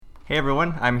Hey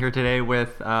everyone, I'm here today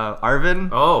with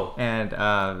Arvin.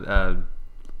 And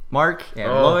Mark and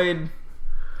Lloyd.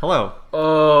 Hello.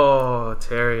 Oh,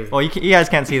 Terry. Well, you guys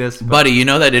can't see this. Buddy, you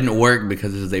know that didn't work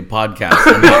because this is a podcast.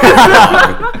 And not a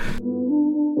vlog.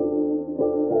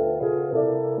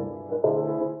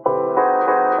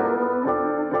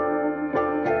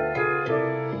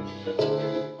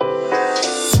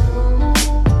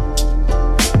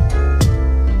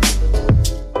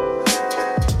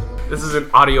 This is an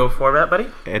audio format, buddy.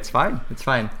 It's fine.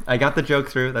 I got the joke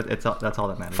through. That's all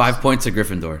that matters. 5 points to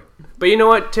Gryffindor. But you know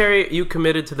what, Terry? You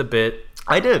committed to the bit.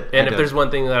 I did. And if there's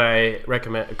one thing that I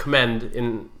commend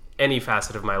in any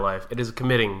facet of my life, it is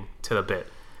committing to the bit.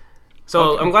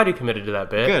 So I'm glad you committed to that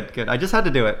bit. Good. I just had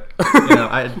to do it.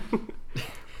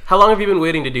 How long have you been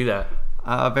waiting to do that?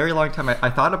 A very long time. I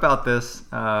thought about this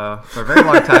for a very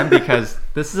long time because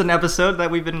this is an episode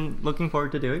that we've been looking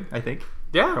forward to doing, I think.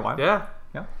 Yeah. For a while. Yeah.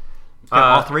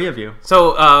 All three of you.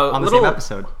 So on the same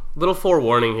episode. Little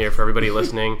forewarning here for everybody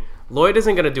listening. Lloyd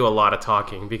isn't going to do a lot of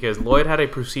talking because Lloyd had a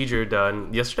procedure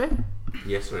done yesterday.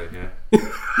 Yesterday, yeah.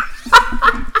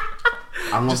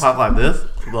 I'm going to talk like this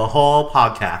the whole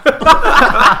podcast.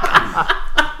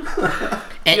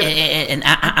 And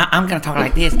I'm going to talk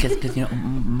like this because you know,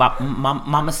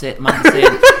 Mama said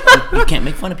you can't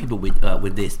make fun of people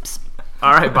with this.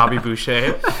 All right, Bobby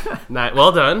Boucher.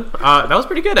 Well done. That was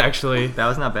pretty good, actually. That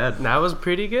was not bad. That was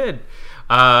pretty good.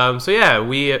 So yeah,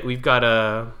 we've got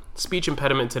a speech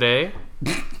impediment today.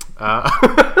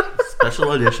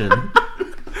 Special edition.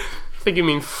 I think you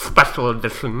mean special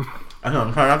edition. I know.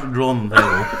 I'm trying not to drool on the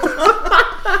table.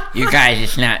 You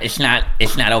guys, it's not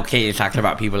okay to talk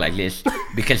about people like this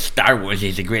because Star Wars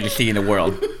is the greatest thing in the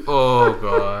world. Oh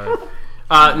god.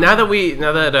 Now that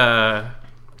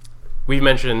we've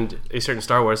mentioned a certain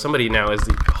Star Wars, somebody now is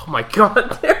the... Oh my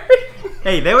god, Terry.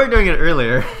 Hey, they were doing it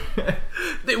earlier.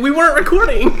 We weren't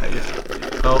recording.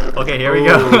 Oh, okay, here we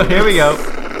go. Here we go.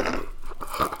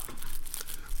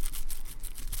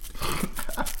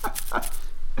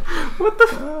 What the...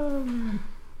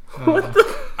 What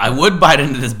the... I would bite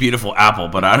into this beautiful apple,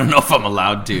 but I don't know if I'm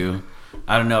allowed to.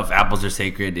 I don't know if apples are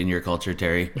sacred in your culture,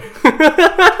 Terry.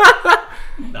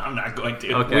 No, I'm not going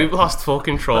to. Okay. We've lost full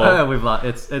control. We've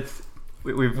lost...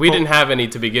 We didn't have any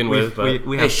to begin with, but...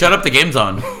 Hey, shut up, the game's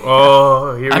on.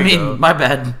 Oh, here we go. My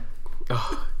bad.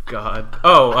 Oh, God.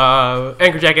 Oh,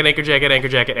 anchor jacket.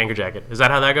 Is that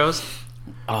how that goes?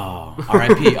 Oh,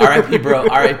 R.I.P., bro,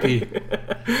 R.I.P.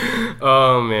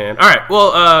 Oh, man. All right,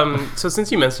 well, so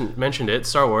since you mentioned it,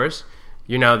 Star Wars,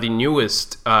 you're now the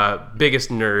newest,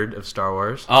 biggest nerd of Star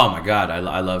Wars. Oh, my God,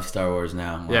 I love Star Wars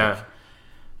now. Yeah.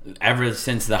 Ever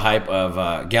since the hype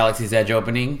of Galaxy's Edge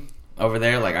opening over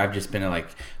there, like, I've just been,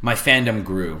 my fandom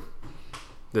grew.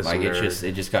 This like, nerd.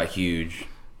 it just got huge.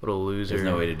 Little loser. There's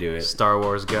no way to do it. Star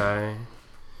Wars guy.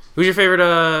 Who's your favorite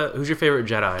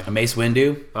Jedi? Mace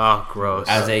Windu. Oh, gross.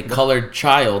 As a colored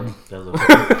child,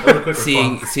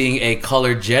 seeing a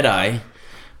colored Jedi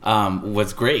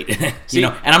was great. You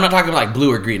know, and I'm not talking like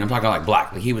blue or green. I'm talking like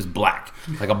black. Like he was black,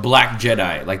 like a black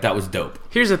Jedi. Like that was dope.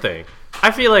 Here's the thing. I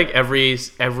feel like every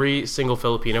single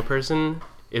Filipino person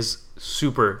is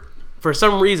super, for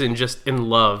some reason, just in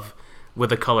love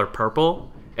with the color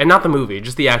purple, and not the movie,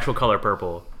 just the actual color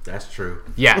purple. That's true.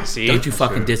 Yeah, see? Don't you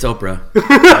fucking diss Oprah.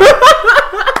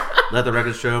 Let the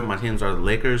record show my teams are the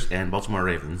Lakers and Baltimore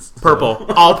Ravens. Purple.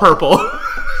 All purple.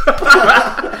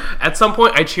 At some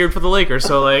point, I cheered for the Lakers,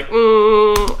 so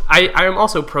I am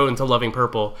also prone to loving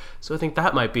purple, so I think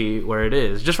that might be where it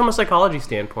is. Just from a psychology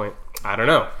standpoint. I don't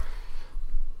know.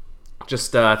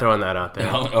 Just throwing that out there.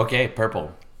 Oh, okay,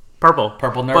 purple.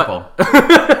 Purple Nurple.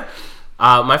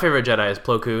 My favorite Jedi is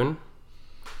Plo Koon.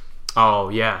 Oh,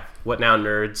 yeah. What now,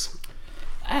 nerds?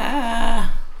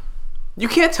 You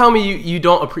can't tell me you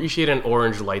don't appreciate an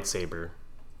orange lightsaber.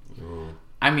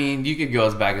 I mean, you could go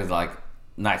as back as like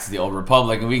Knights of the Old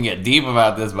Republic, and we can get deep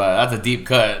about this, but that's a deep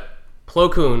cut.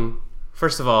 Plo Koon,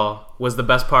 first of all, was the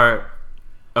best part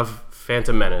of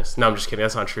Phantom Menace. No, I'm just kidding.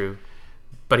 That's not true.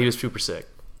 But he was super sick.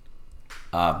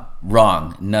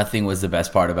 Wrong. Nothing was the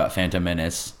best part about Phantom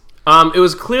Menace. It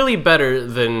was clearly better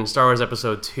than Star Wars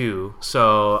Episode 2,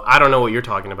 so I don't know what you're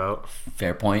talking about.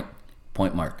 Fair point.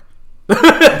 Point mark.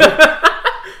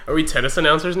 Are we tennis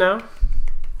announcers now?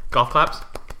 Golf claps?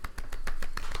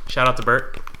 Shout out to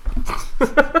Bert.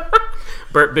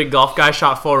 Bert, big golf guy,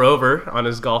 shot 4 over on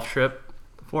his golf trip.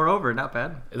 4 over, not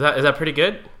bad. Is that pretty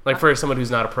good? Like for someone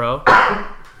who's not a pro?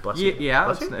 Bless you. Yeah,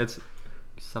 Bless you? it's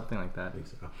something like that.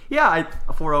 Yeah,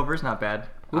 4 over is not bad.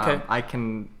 Okay. I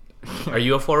can... Are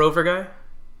you a 4 over guy?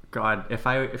 God,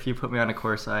 if you put me on a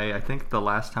course, I think the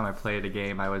last time I played a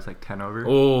game, I was like 10 over.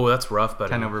 Oh, that's rough, buddy.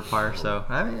 10 over par. So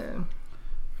I mean,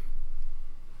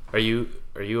 Are you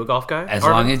a golf guy? As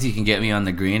Arvin? long as you can get me on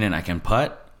the green and I can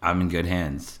putt, I'm in good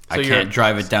hands. I you're- can't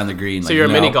drive it down the green. So you're a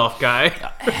mini golf guy.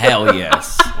 Hell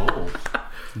yes. Oh,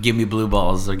 Give me blue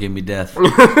balls or give me death.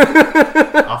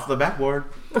 off the backboard.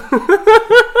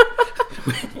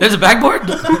 There's a backboard?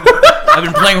 I've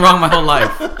been playing wrong my whole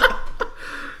life.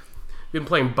 Been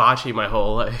playing bocce my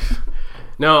whole life.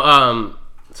 No,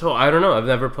 so I don't know. I've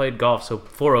never played golf. So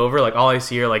 4 over, like all I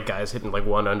see are like guys hitting like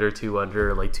 1 under, 2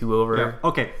 under, like 2 over. yeah.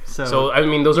 Okay, So I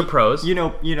mean, those are pros. you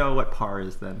know what par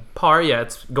is then. Par, yeah,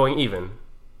 it's going even.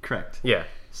 Correct. Yeah,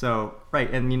 So right,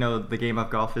 and the game of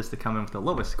golf is to come in with the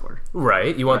lowest score.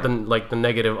 right. You want Right. the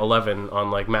negative 11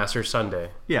 on like Masters Sunday.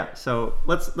 Yeah. So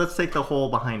let's take the hole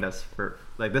behind us for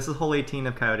like this is hole 18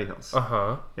 of Coyote Hills.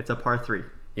 It's a par 3.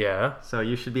 Yeah. So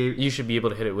you should be You should be able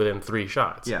to hit it within 3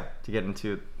 shots. to get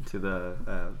into the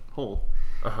hole.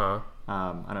 I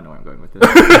I don't know where I'm going with this.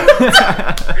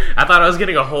 thought I was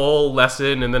getting a whole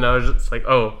lesson, and then I was just like,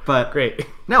 oh, But great.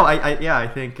 no, I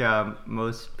think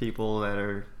most people that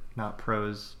are not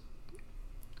pros,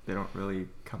 they don't really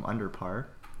come under par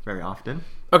very often.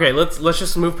 Okay, let's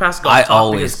just move past golf. I talk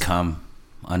always because come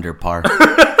under par.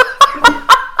 I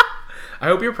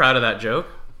hope you're proud of that joke.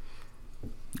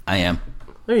 I am.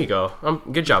 There you go.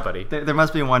 Good job, buddy. There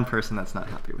must be one person that's not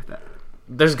happy with that.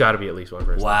 There's got to be at least one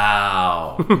person.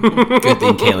 Wow. Good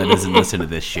thing Kayla doesn't listen to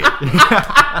this shit.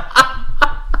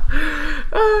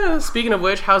 Speaking of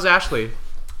which, how's Ashley?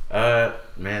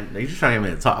 Man, you're just trying to get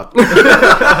me to talk.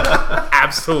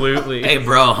 Absolutely. Hey,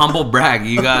 bro, humble brag.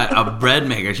 You got a bread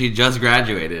maker. She just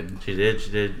graduated. She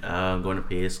did. Going to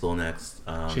PA school next.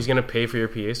 She's gonna pay for your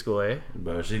PA school, eh?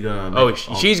 But she's gonna. Oh,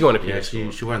 she's going to PA Yeah,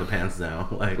 school. she wearing the pants now.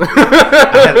 Like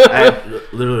I had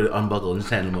literally unbuckled and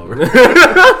just handed them over.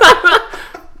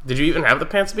 Did you even have the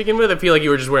pants to begin with? I feel like you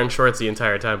were just wearing shorts the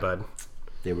entire time, bud.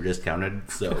 They were discounted,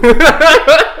 so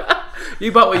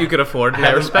You bought what you could afford, and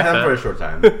I respect had them for a that. short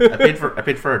time. I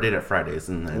paid for a date at Fridays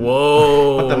and then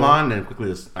Whoa. put them on and quickly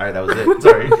just, all right, that was it.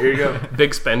 Sorry, here you go.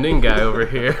 Big spending guy over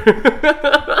here.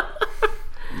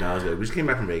 No, it was good. We just came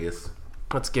back from Vegas.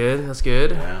 That's good. That's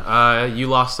good. Yeah. You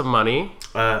lost some money.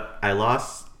 I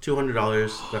lost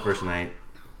 $200 the first night,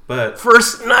 but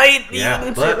First night. yeah, You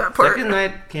didn't say that but part. second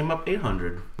night came up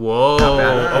 $800. Whoa.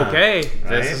 bad. Okay. This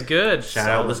Right? is good. Shout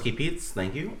out Whiskey Pete's,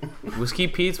 thank you. Whiskey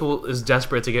Pete's is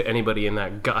desperate to get anybody in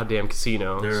that goddamn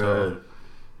casino.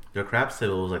 Their craps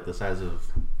table was like the size of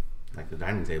like the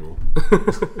dining table.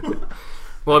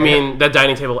 Well, I mean, that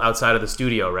dining table outside of the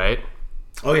studio, right?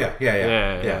 Oh yeah.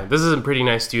 Yeah. This is a pretty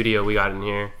nice studio we got in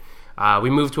here. We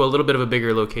moved to a little bit of a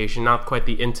bigger location, not quite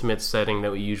the intimate setting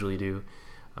that we usually do.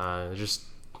 Just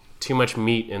too much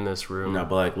meat in this room. No,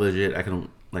 but like legit, I can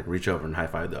like reach over and high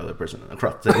five the other person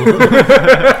across the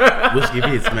table. Whiskey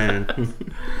Pete's, man.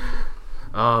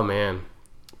 Oh man,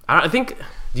 I think.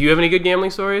 Do you have any good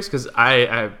gambling stories? Because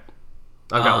I've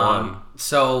got one.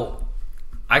 So,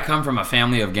 I come from a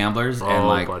family of gamblers, and Oh,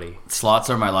 like buddy. slots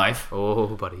are my life. Oh,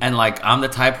 buddy. And like I'm the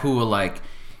type who will like,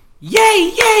 yay,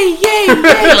 yay, yay,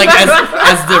 yay, like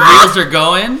as the reels are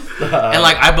going, and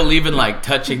like I believe in like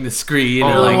touching the screen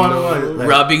or like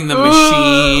rubbing the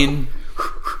machine,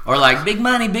 or like big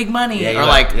money, Yeah, or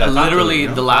like you gotta talk to literally it, you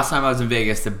know? the last time I was in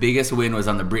Vegas, the biggest win was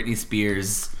on the Britney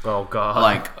Spears Oh god.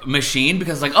 like machine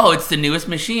because like it's the newest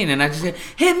machine, and I just said,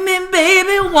 hit me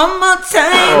baby one more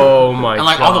time. Oh my god. And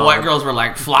like all the white girls were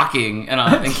like flocking,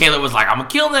 and Caleb was like, "I'm gonna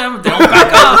kill them if they don't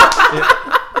back up."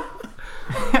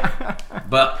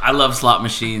 But I love slot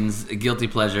machines, a guilty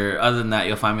pleasure. Other than that,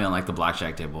 you'll find me on like the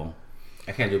blackjack table.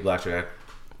 I can't do blackjack.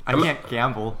 I can't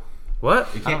gamble. What?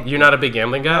 can't- You're not a big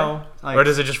gambling guy? No, like- Or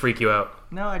does it just freak you out?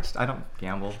 No, I don't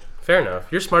gamble. Fair enough.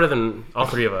 You're smarter than all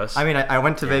three of us. I mean, I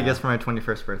went to Vegas for my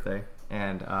 21st birthday,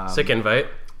 and Sick invite.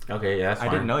 Okay, yeah, that's I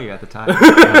fine. didn't know you at the time.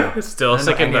 Still I didn't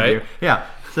know sick any of invite. you. Yeah.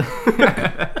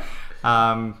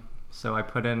 So I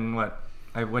put in what?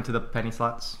 I went to the penny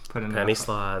slots. Put in Penny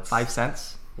slots. 5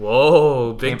 cents.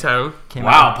 Whoa, big time. Came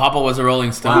Wow, out, Papa was a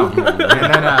Rolling Stone. and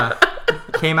then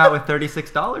came out with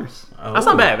 $36. Oh. That's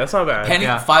not bad. That's not bad. Penny,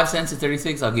 Yeah. 5 cents to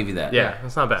 36. I'll give you that. Yeah,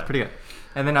 that's not bad. Pretty good.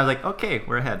 And then I was like, okay,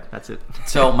 we're ahead. That's it.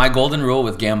 So my golden rule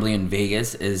with gambling in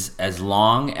Vegas is as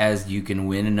long as you can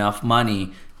win enough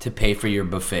money to pay for your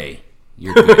buffet,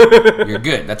 you're good. You're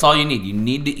good. That's all you need. You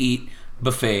need to eat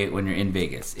buffet when you're in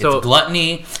Vegas. It's So-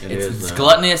 gluttony. is, It's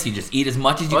gluttonous. You just eat as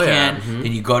much as you Oh, yeah. can.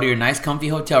 Then you go to your nice comfy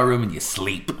hotel room and you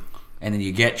sleep. And then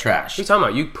you get What are you trashed. talking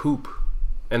about? You poop,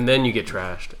 and then you get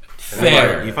trashed.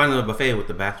 Fair. You find the buffet with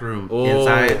the bathroom Oh,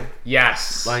 inside.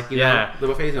 yes. Like, you yeah. know, the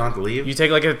buffets, you don't have to leave. You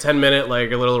take like a 10-minute,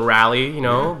 like a little rally,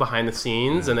 behind the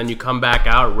scenes, and then you come back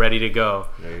out ready to go.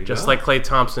 There you Just go. like Klay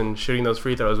Thompson shooting those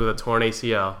free throws with a torn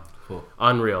ACL. Cool.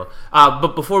 Unreal.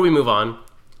 But before we move on,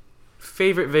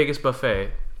 favorite Vegas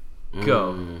buffet?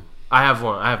 Go. I have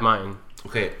one. I have mine.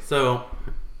 Okay, so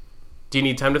Do you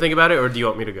need time to think about it, or do you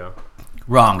want me to go?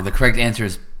 Wrong. The correct answer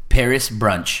is Paris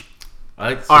brunch. I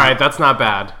like All right, that's not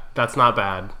bad. That's not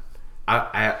bad.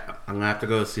 I'm gonna have to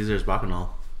go with Caesar's Bacchanal.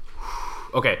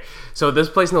 Okay, so this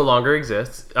place no longer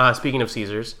exists. Speaking of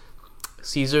Caesar's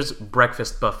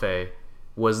breakfast buffet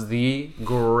was the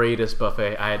greatest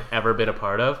buffet I had ever been a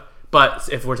part of. But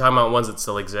if we're talking about ones that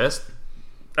still exist,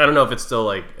 I don't know if it's still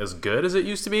like as good as it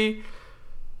used to be.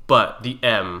 But the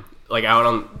M, like out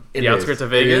on the outskirts of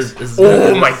Vegas, It's oh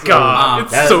good. my It's god,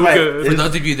 that it's is so my- good. For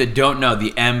those of you that don't know,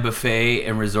 the M Buffet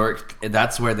and Resort,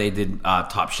 that's where they did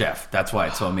Top Chef. That's why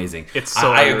it's so amazing. It's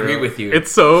so I unreal. agree with you.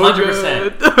 It's so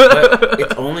 100%. good. But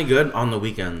it's only good on the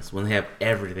weekends when they have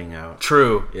everything out.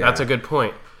 True. Yeah. That's a good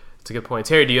point. It's a good point.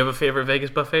 Terry, do you have a favorite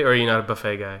Vegas buffet, or are you not a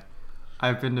buffet guy?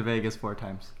 I've been to Vegas 4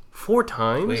 times. 4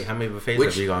 times? Wait, how many buffets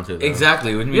Which, have you gone to? Though?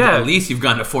 exactly. Which means Yeah. at least you've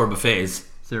gone to 4 buffets.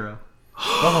 0.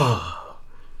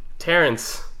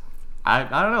 Terrence. I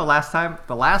don't know. The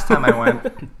last time I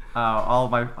went,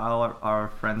 all our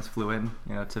friends flew in,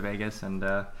 to Vegas, and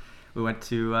we went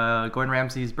to Gordon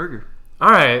Ramsay's Burger. All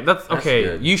right, that's okay.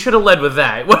 good. You should have led with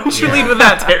that. Why don't you lead with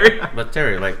that, Terry? But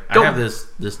Terry, like, Don't- I have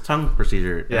this tongue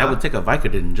procedure, and Yeah. I would take a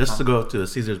Vicodin just to go to the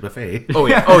Caesar's buffet. Oh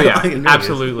yeah, oh yeah, Like in Vegas.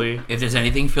 absolutely. If there's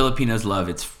anything Filipinos love,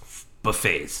 it's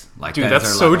buffets. Like, Dude, that is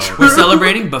that's our so love. true. We're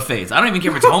celebrating buffets. I don't even care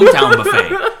if it's hometown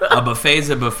buffet. A buffet is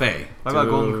a buffet. What about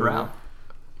Golden Dude. Corral?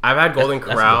 I've had Golden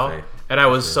That's a Corral, buffet. and I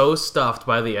was so stuffed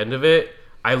by the end of it.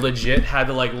 I legit had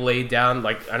to like lay down.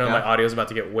 Like I know my Yeah. audio is about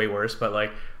to get way worse, but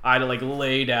like I had to like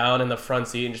lay down in the front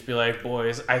seat and just be like,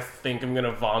 "Boys, I think I'm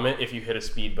gonna vomit if you hit a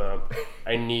speed bump.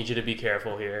 I need you to be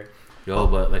careful here." Yo,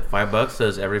 but like $5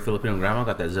 says every Filipino grandma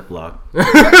got that Ziploc.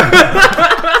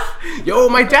 Yo,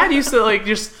 my dad used to like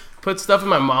just put stuff in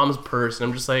my mom's purse, and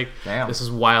I'm just like, Damn. this is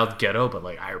wild ghetto, but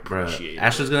like I Bruh, appreciate it.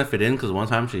 Ashley's gonna fit in because one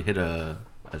time she hit a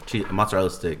mozzarella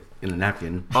stick in a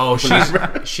napkin. Oh, she's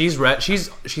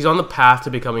on the path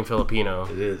to becoming Filipino.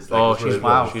 It is, like, Oh, it's really she's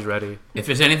Wow. she's ready. If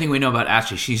there's anything we know about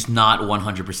Ashley, she's not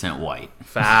 100% white.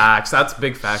 Facts. That's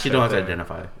big facts. She don't have right to there.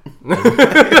 identify.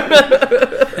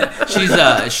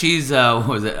 She's what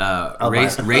was it?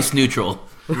 Race neutral.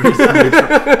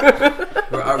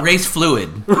 Race fluid.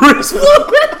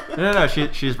 No.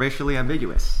 She's racially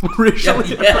ambiguous.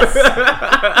 Yes.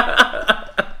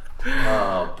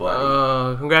 Oh,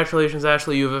 buddy. Congratulations,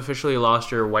 Ashley. You've officially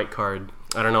lost your white card.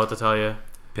 I don't know what to tell you.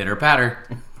 Pitter patter.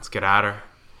 Let's get at her.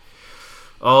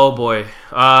 Oh boy.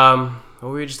 What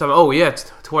were we just talking about? Oh yeah,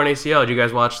 it's torn ACL. Did you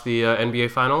guys watch the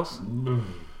NBA Finals?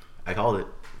 I called it.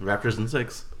 Raptors in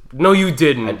 6. No, you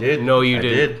didn't. I did. No, you I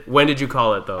didn't. did. When did you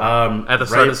call it though? At the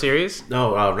start of the series?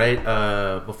 No,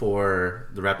 right before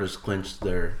the Raptors clinched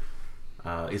their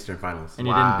Eastern Finals. And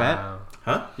you didn't bet?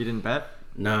 Huh? You didn't bet?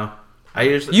 No. I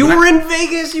usually You when were I- in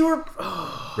Vegas. You were.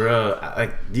 Bro,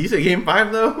 do you say Game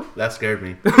 5 though? That scared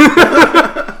me.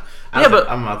 Yeah, but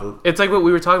I'm about to. it's like what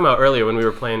we were talking about earlier when we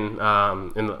were playing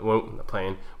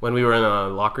when we were in the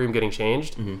locker room getting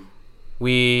changed. Mm-hmm.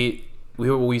 We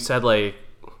said like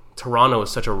Toronto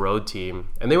was such a road team,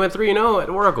 and they went 3-0 at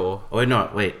Oracle. Oh wait, no,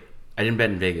 wait. I didn't bet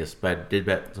in Vegas, but I did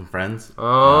bet some friends.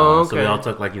 Oh, So we okay. all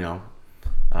took like either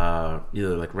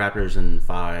like Raptors in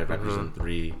 5, Raptors Mm-hmm. in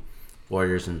 3,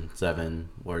 Warriors in 7,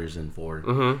 Warriors in 4.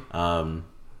 Mm-hmm.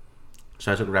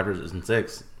 So I took Raptors in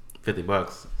 6,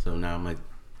 $50. So now I'm like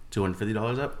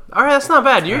 $250 up. All right, that's not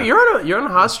bad. You're on a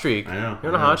hot streak. I know,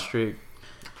 You're on a I know. hot streak.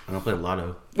 I'm gonna play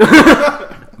Lotto.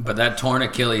 But that torn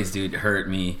Achilles, dude, hurt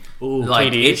me. Ooh.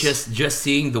 Like KD's? it just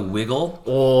seeing the wiggle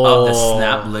Oh. of the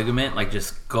snap ligament, like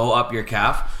just go up your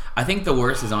calf. I think the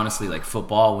worst is honestly like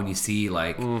football when you see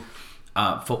like,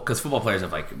 because football players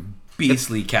have like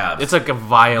beastly calves. It's like a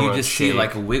violent. you just see shake.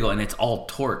 like a wiggle and it's all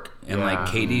torque and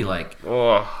like Yeah. KD like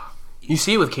Ugh. You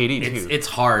see it with KD too. it's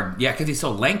hard, yeah, because he's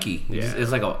so lanky. Yeah.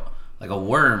 It's like a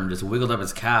worm just wiggled up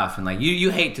his calf, and like you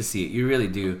hate to see it, you really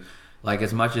do. Like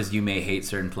as much as you may hate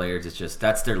certain players, it's just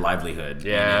that's their livelihood.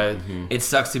 Yeah. And it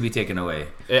sucks to be taken away.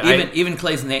 I- Even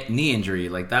Clay's knee injury,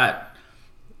 like that,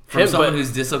 from Him, someone but-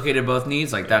 who's dislocated both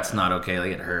knees, like that's not okay.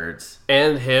 Like it hurts.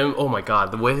 And him, oh my god,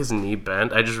 the way his knee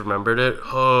bent, I just remembered it.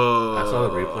 Oh, I saw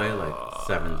the replay like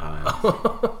 7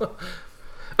 times.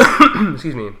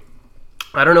 excuse me.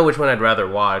 I don't know which one I'd rather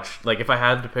watch. Like, if I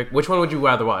had to pick, which one would you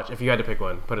rather watch if you had to pick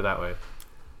one? Put it that way.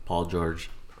 Paul George.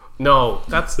 No,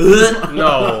 that's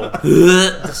no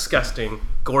disgusting.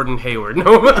 Gordon Hayward. No.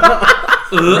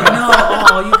 No,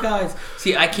 oh, you guys.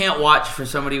 See, I can't watch for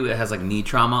somebody who has like knee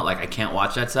trauma. Like I can't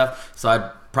watch that stuff. So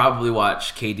I'd probably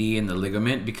watch KD and the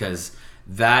ligament because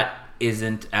that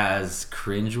isn't as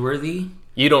cringeworthy.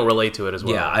 You don't relate to it as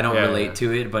well. Yeah, I don't relate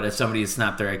to it. But if somebody has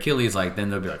snapped their Achilles, like then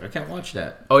they'll be like, I can't watch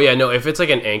that. Oh yeah, no. If it's like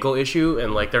an ankle issue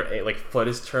and like their like foot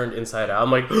is turned inside out, I'm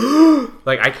like,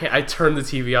 like I can't. I turn the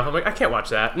TV off. I'm like, I can't watch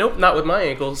that. Nope, not with my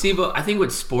ankles. See, but I think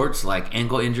with sports, like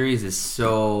ankle injuries is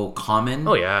so common.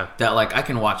 Oh yeah. That like I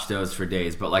can watch those for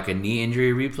days. But like a knee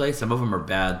injury replay, some of them are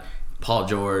bad. Paul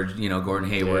George, Gordon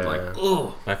Hayward, Yeah. like,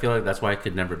 oh. I feel like that's why I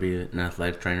could never be an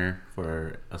athletic trainer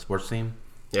for a sports team.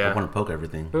 Yeah. I want to poke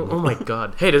everything. Oh my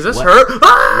god. Hey, does this What? hurt?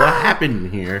 What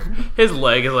happened here? His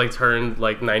leg is like turned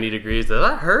like 90 degrees. Does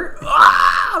that hurt?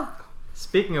 Ah!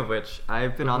 Speaking of which,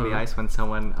 I've been on the ice when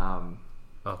someone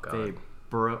Oh god. they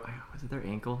broke. Was it their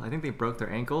ankle? I think they broke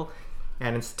their ankle,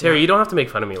 and instead, Terry, you don't have to make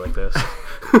fun of me like this.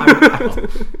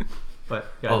 But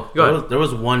yeah, Oh, Go ahead. there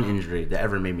was one injury that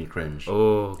ever made me cringe.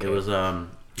 Oh, okay. It was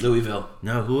Louisville.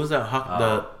 no, who was that?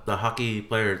 The hockey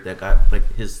player that got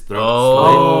like his throat.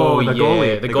 Oh, the yeah,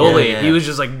 goalie. The The goalie. goalie, yeah. He was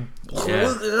just like,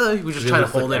 Yeah. he was just It trying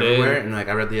was, to hold like, it everywhere, in. and like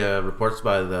I read the reports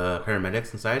by the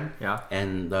paramedics inside. Yeah.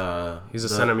 And He's a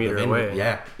centimeter away.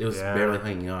 Yeah, it was Yeah. barely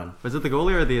hanging on. was it the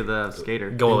goalie or the skater?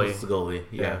 It Goalie. was the goalie.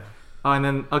 Yeah. Yeah. Oh, and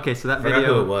then okay, so that I forgot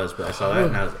video. who it was, but I saw that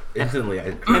and I was instantly.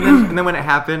 And then when it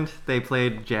happened, they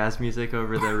played jazz music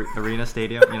over the arena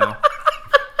stadium.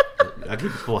 I keep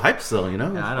full hype still, Yeah,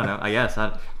 I don't know. I guess.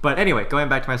 But anyway, going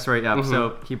back to my story.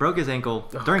 So he broke his ankle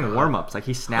during warm-ups. Like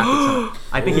he snapped it.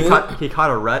 I think he caught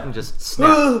a rut and just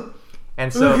snapped.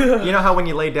 And so you know how when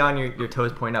you lay down, your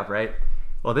toes point up, right?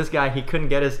 Well, this guy, he couldn't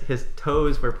get his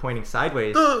toes were pointing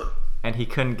sideways, and he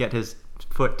couldn't get his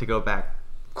foot to go back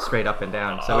straight up and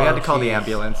down. So we had to call the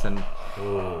ambulance and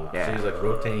Oh, Yeah. so he's like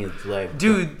rotating his leg.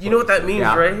 Dude, you know what that means,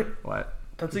 yeah. right? What?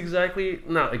 That's not exactly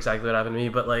what happened to me,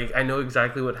 but like I know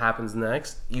exactly what happens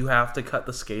next. You have to cut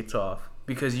the skates off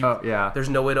because Oh, yeah. there's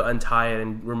no way to untie it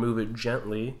and remove it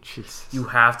gently. Jesus. You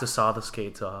have to saw the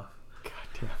skates off. God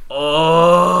damn.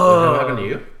 Oh, What happened to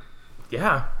you?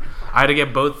 yeah. I had to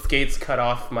get both skates cut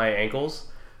off my ankles.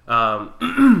 Well,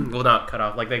 not cut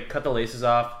off. Like they cut the laces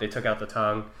off, they took out the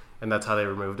tongue, and that's how they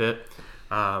removed it.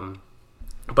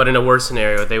 But in a worse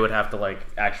scenario, they would have to like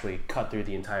actually cut through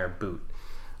the entire boot.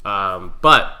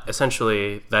 But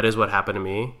essentially, that is what happened to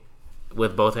me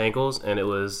with both ankles, and it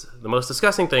was the most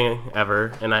disgusting thing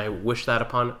ever. And I wish that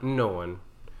upon no one.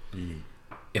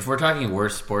 If we're talking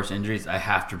worst sports injuries, I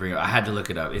have to bring it up. I had to look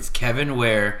it up. It's Kevin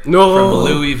Ware No. from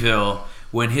Louisville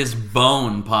when his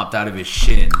bone popped out of his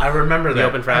shin. I remember that.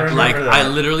 open fracture? Like, remember I that.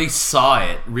 literally saw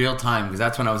it real time because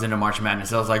that's when I was into March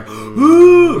Madness. I was like,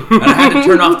 ooh! And I had to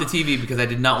turn off the TV because I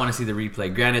did not want to see the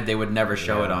replay. Granted, they would never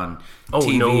show it on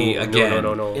TV no, again.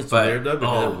 no. It's But- weird though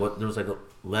because oh. there was like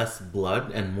less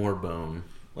blood and more bone.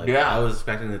 Like Yeah. I was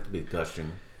expecting it to be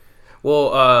gushing.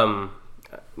 Well,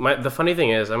 the funny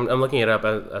thing is, I'm looking it up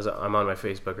as I'm on my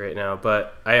Facebook right now,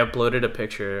 but I uploaded a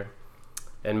picture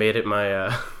and made it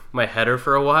my my header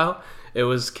for a while. It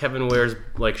was Kevin Ware's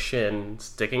like shin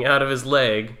sticking out of his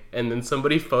leg, and then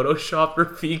somebody photoshopped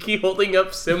Rafiki holding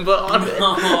up Simba on it.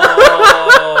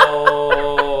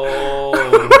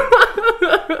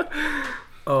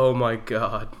 Oh my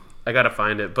god, I gotta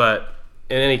find it. But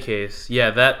in any case,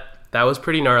 yeah, that was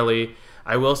pretty gnarly.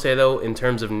 I will say though, in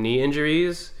terms of knee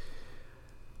injuries,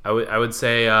 I would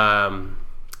say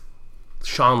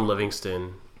Sean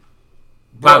Livingston.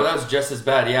 Bro, that was just as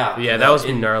bad, yeah. Yeah, that was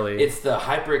gnarly. It's the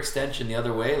hyperextension the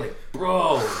other way. Like,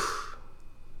 bro.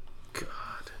 God.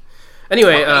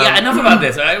 Anyway, yeah, enough about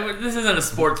this. This isn't a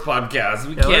sports podcast.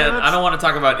 We Yeah, well, can't. that's- I don't want to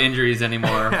talk about injuries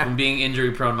anymore from being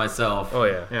injury prone myself. Oh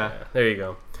yeah, Yeah. There you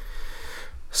go.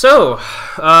 So,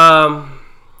 how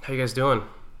you guys doing?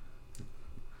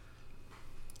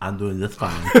 I'm doing this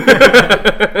fine.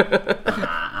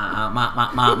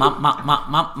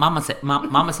 Mama said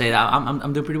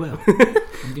I'm doing pretty well.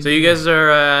 So you guys are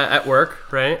at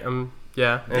work, right?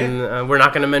 Yeah, and we're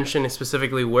not going to mention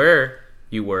specifically where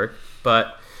you work,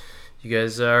 but you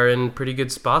guys are in pretty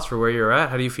good spots for where you're at.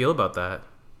 How do you feel about that?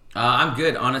 I'm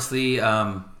good, honestly.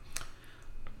 In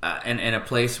a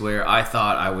place where I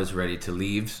thought I was ready to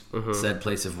leave said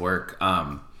place of work,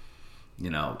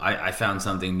 I found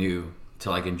something new to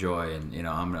like enjoy, and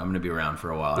I'm going to be around for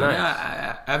a while. Nice. And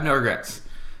I have no regrets,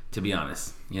 to be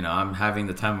honest. I'm having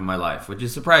the time of my life, which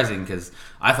is surprising because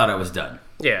I thought I was done.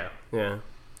 Yeah. My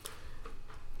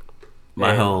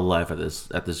Yeah. whole life at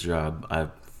this job, I've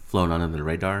flown under the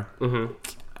radar. Mm-hmm.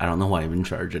 I don't know why I'm in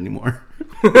charge anymore.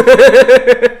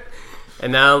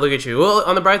 And now look at you. Well,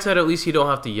 on the bright side, at least you don't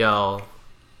have to yell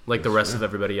like the rest of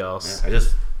everybody else. I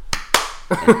just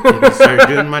people start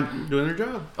doing their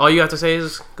job. All you have to say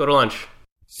is go to lunch.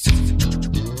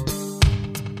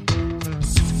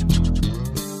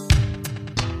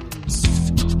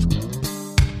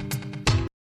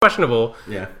 Questionable.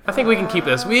 Yeah. I think we can keep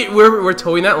this. We're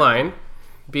towing that line,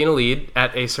 being a lead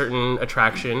at a certain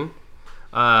attraction,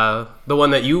 the one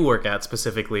that you work at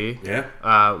specifically.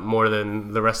 Yeah. More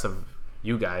than the rest of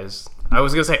you guys. I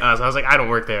was gonna say us. I was like, I don't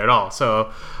work there at all.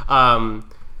 So,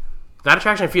 that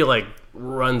attraction I feel like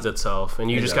runs itself,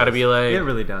 and you just got to be like, It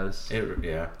really does.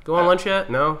 Yeah. go on lunch yet?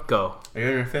 No, go. Are you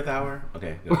in your 5th hour?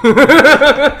 Okay. Go.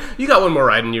 You got one more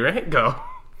ride in you, right? Go.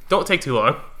 Don't take too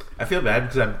long. I feel bad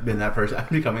because I've been that person. I'm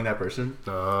becoming that person.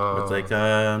 Oh. It's like,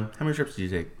 how many trips do you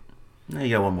take? No,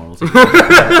 you got one more. We'll take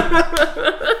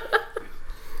it.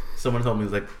 Someone told me,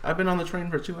 like, I've been on the train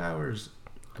for 2 hours.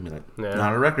 I mean, like, Yeah.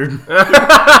 not a record.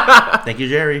 Thank you,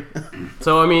 Jerry.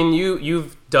 So I mean,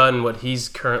 you've done what he's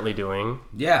currently doing.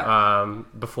 Yeah.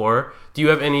 Before, do you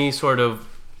have any sort of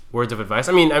words of advice?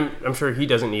 I mean, I'm sure he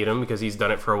doesn't need them because he's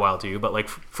done it for a while too. But like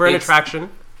for an attraction,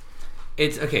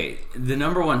 It's okay. The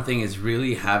number one thing is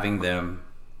really having them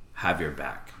have your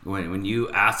back. When you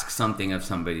ask something of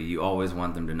somebody, you always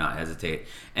want them to not hesitate.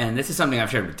 And this is something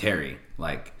I've shared with Terry.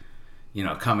 Like, you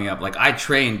know, coming up, like I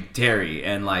trained Terry,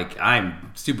 and like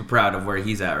I'm super proud of where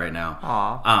he's at right now.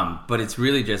 Aw. But it's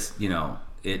really just, you know,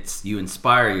 it's you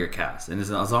inspire your cast, and as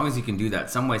long as you can do that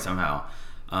some way somehow,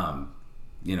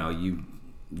 you know,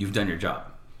 you've done your job.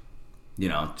 You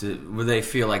know, where they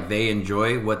feel like they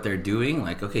enjoy what they're doing,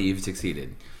 like, okay, you've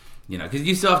succeeded. You know, because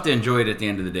you still have to enjoy it at the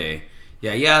end of the day.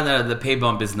 Yeah, the pay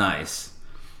bump is nice.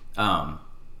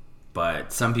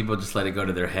 But some people just let it go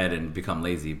to their head and become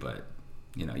lazy. But,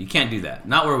 you know, you can't do that.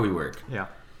 Not where we work. Yeah.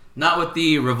 Not with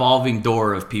the revolving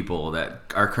door of people that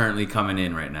are currently coming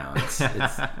in right now.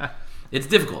 It's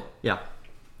difficult. Yeah.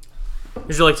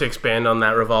 would you like to expand on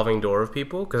that revolving door of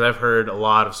people? Because I've heard a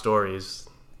lot of stories.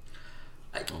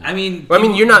 I mean,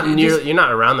 you're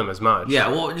not around them as much. Yeah,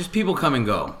 well, just people come and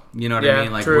go. You know what Yeah, I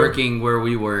mean? Like true. working where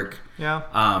we work.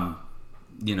 Yeah.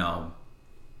 You know,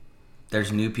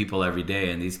 there's new people every day,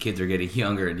 and these kids are getting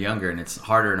younger and younger, and it's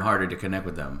harder and harder to connect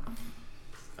with them.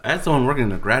 I had someone working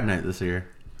the grad night this year.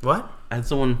 What? I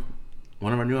had one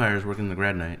of our new hires working the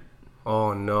grad night.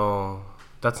 Oh no,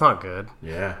 that's not good.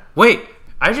 Yeah. Wait,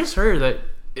 I just heard that.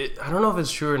 I don't know if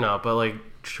it's true or not, but like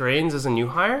Trains is a new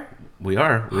hire. We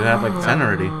are. We have like 10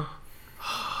 already.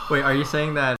 Wait, are you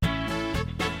saying that?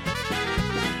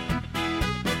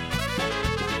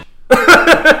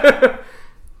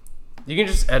 You can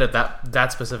just edit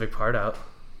that specific part out.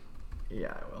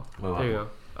 Yeah, I will. Well, There you go.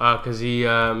 Because he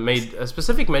made a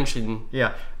specific mention.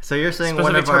 Yeah. So you're saying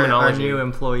Specific one of our terminology. new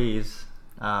employees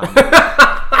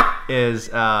is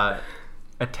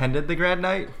attended the grad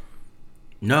night?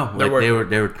 No, They're like they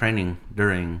working. were training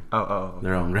during Oh.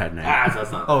 their own grad night.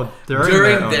 That's not. Oh,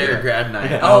 during Their grad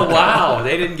night. Oh wow,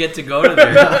 they didn't get to go to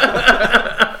their.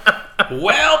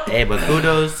 Well, Hey, but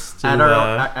kudos to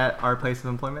at our place of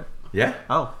employment. yeah.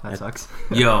 Oh, that sucks.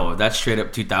 yo, that's straight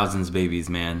up 2000s babies,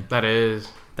 man. That is.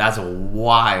 That's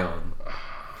wild.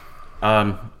 Do you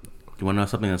want to know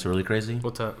something that's really crazy?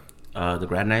 What's up? The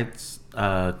grad nights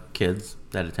kids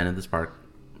that attended this park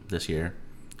this year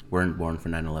weren't born for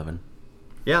 9/11.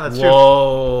 Yeah, that's true.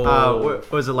 Whoa.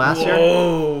 Was it last year?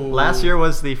 Whoa. Last year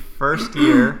was the first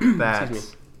year that...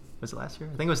 Excuse me. Was it last year?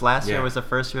 I think it was last year Yeah. was the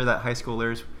first year that high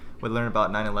schoolers would learn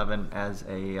about 9/11 as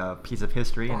a piece of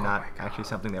history and not actually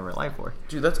something they were alive for.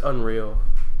 Dude, that's unreal.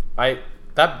 I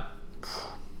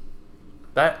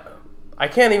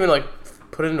can't even like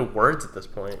put it into words at this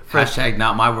point. Hashtag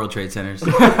not my World Trade Centers.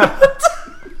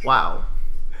 Wow.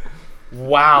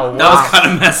 Wow. That was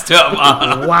kind of messed up.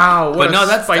 Wow. What But a no,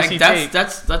 that's spicy like, take.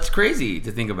 that's crazy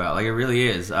to think about. Like it really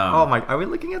is. Oh my! Are we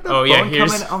looking at the Oh, bone yeah,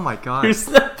 here's- coming? Oh my god! Here's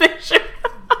the picture.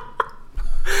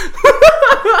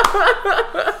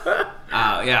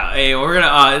 Yeah. Hey, we're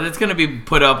gonna. It's gonna be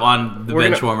put up on the We're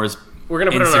gonna- Benchwarmers. We're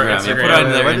gonna put it on our Instagram. Yeah, put it on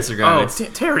their What is- Instagram. Oh, It's,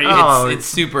 Terry. Oh, it's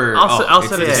super. I'll it's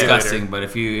send it to you disgusting. later. But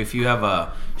if you have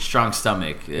a strong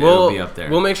stomach, it'll be up there.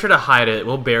 We'll make sure to hide it.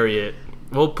 We'll bury it.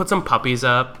 We'll put some puppies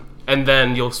up, and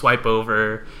then you'll swipe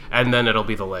over, and then it'll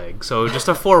be the leg. So just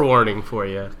a forewarning for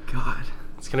you. God.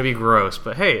 It's gonna be gross,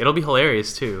 but hey, it'll be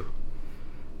hilarious too.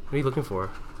 What are you looking for?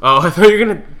 Oh, I thought you were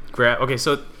gonna grab. Okay,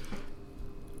 so.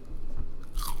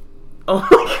 Oh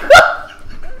my god.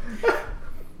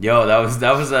 Yo, that was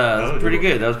pretty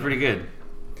good. That was pretty good.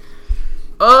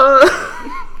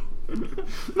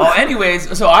 Oh,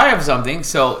 anyways, so I have something.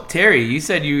 So Terry, you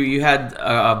said you had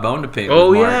a bone to pick.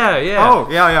 Oh with Mark. yeah. Oh,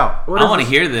 yeah. What I is want to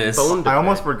this hear this. bone to I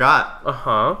almost pick? forgot.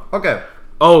 Uh-huh. Okay.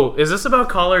 Oh, is this about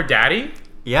Call Her Daddy?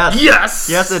 Yes. Yes!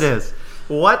 Yes, it is.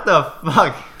 What the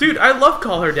fuck? Dude, I love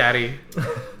Call Her Daddy.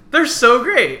 They're so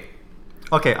great.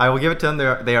 Okay, I will give it to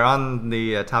them. They are on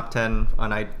the top 10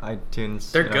 on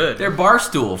iTunes. They're you know. good. They're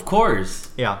Barstool, of course.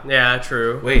 Yeah. Yeah,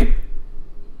 true. Wait.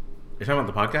 You're talking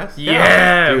about the podcast?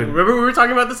 Yeah. Dude. Remember we were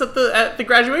talking about this at the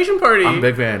graduation party. I'm a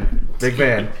big fan. Big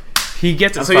fan. He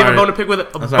gets it. I'm So you have a sorry. bone to pick with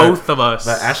I'm sorry. both of us.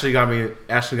 But Ashley got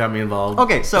me involved.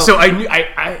 Okay, so So I knew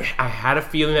I had a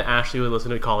feeling that Ashley would listen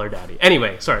to Call Her Daddy.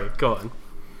 Anyway, sorry, go on.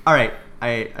 all right,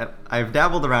 I've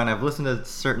dabbled around. I've listened to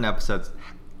certain episodes.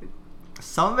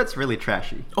 Some of it's really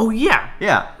trashy. Oh yeah.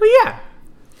 Yeah, Well yeah.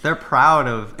 they're proud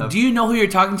of Do you know who you're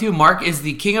talking to? Mark is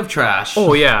the king of trash.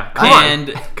 Oh yeah. and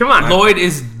Come on. Lloyd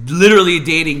is literally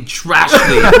dating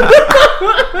Trashly.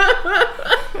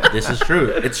 This is true.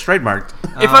 It's trademarked.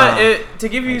 If to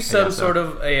give you some guess so. sort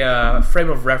of a frame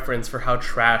of reference for how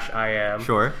trash I am.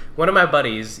 Sure. One of my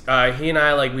buddies, he and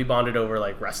I we bonded over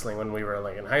wrestling when we were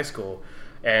in high school,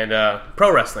 and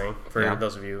pro wrestling for Yeah.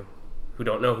 those of you who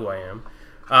don't know who I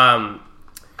am.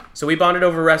 So we bonded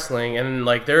over wrestling, and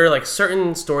there are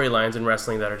certain storylines in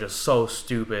wrestling that are just so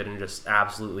stupid and just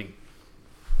absolutely,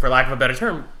 for lack of a better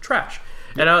term, trash.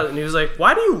 And he was like,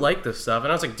 "Why do you like this stuff?"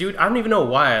 And I was like, "Dude, I don't even know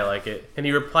why I like it." And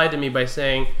he replied to me by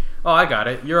saying, "Oh, I got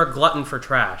it. You're a glutton for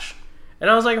trash." And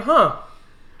I was like, "Huh.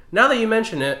 Now that you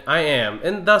mention it, I am."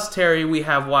 And thus, Terry, we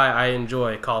have why I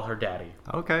enjoy Call Her Daddy.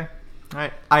 Okay. All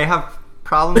right. I have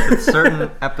problems with certain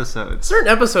episodes. Certain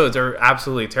episodes are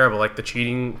absolutely terrible, like the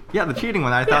cheating. Yeah, the cheating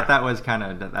one. I thought that was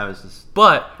that was just.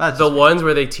 But That's the just- ones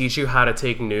where they teach you how to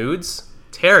take nudes,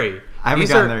 Terry. I haven't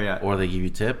these gotten are- there yet. Or they give you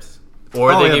tips.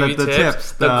 Or they yeah, give you the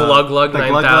tips. The the Glug Glug the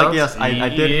 9000. Glug Glug, yes, I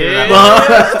did hear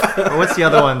that Yeah. Or what's the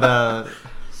other one? The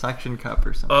suction cup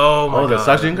or something. Oh my god. Oh, the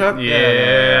suction cup?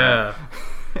 Yeah.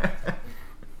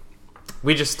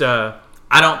 We just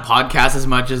I don't podcast as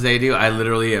much as they do. I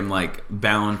literally am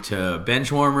bound to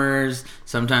bench warmers.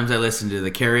 Sometimes I listen to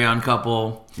the Carry On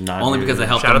Couple, Not only me. because I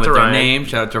help Shout them out with to their Ryan. name.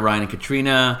 Shout out to Ryan and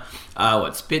Katrina.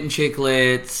 Spittin'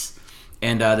 Chicklets,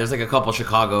 and there's a couple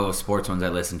Chicago sports ones I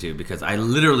listen to because I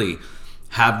literally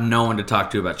have no one to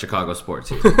talk to about Chicago sports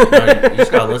here. You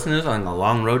just gotta listen to this on a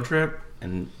long road trip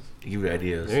and give you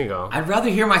ideas. there you go. I'd rather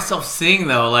hear myself sing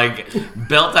though,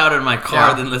 belt out in my car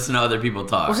Yeah. than listen to other people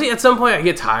talk. Well, see, at some point I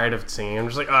get tired of singing. I'm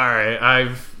just like, all right,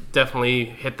 I've definitely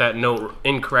hit that note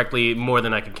incorrectly more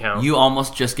than I could count. You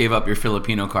almost just gave up your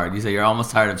Filipino card. You say you're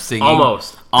almost tired of singing.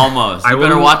 Almost. Almost. You I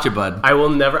better will- watch it, bud. I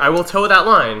will toe that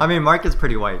line. I mean, Mark is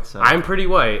pretty white, so. I'm pretty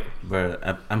white. But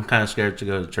I'm kind of scared to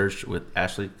go to church with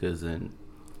Ashley because then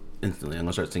instantly I'm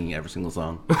gonna start singing every single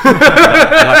song. I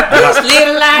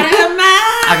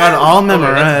got it all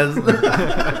memorized.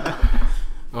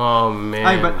 Oh man.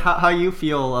 I mean, but how you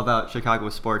feel about Chicago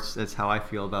sports is how I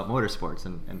feel about motorsports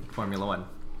and Formula One.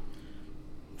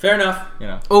 Fair enough. You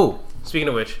know. Oh, speaking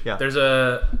of which, Yeah. there's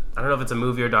I don't know if it's a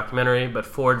movie or documentary, but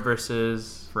Ford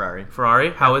versus Ferrari.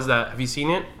 Ferrari. How is that? Have you seen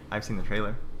it? I've seen the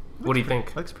trailer. What do you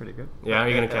think? Looks pretty good. Yeah, are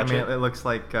you gonna catch I mean, it? it looks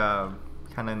like kind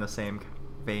of in the same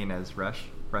vein as Rush.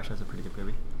 Rush is a pretty good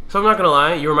movie. So I'm not gonna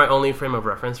lie, you were my only frame of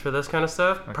reference for this kind of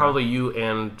stuff. Probably you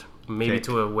and maybe Jake.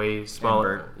 to a way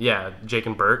smaller. Bert. Yeah, Jake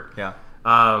and Bert. Yeah.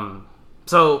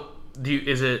 So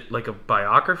is it like a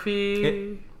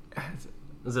biography?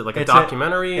 Is it like a It's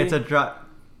documentary? It's a drama.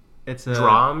 It's a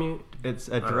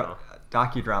don't know.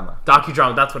 docudrama.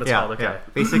 Docudrama. That's what it's called. Okay. Yeah.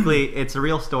 Basically, it's a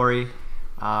real story.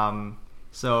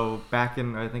 So back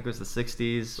in I think it was the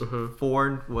 60s, Mm-hmm.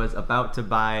 Ford was about to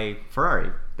buy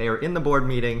Ferrari. They were in the board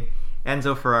meeting.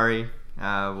 Enzo Ferrari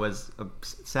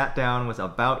sat down, was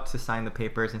about to sign the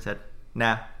papers, and said,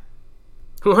 "Nah,"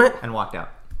 What? and walked out.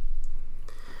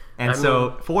 And I so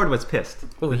mean- Ford was pissed.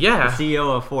 Oh yeah. The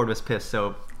CEO of Ford was pissed.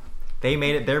 So they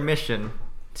made it their mission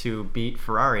to beat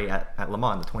Ferrari at Le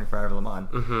Mans, the 24 Hour of Le Mans.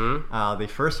 Mm-hmm. The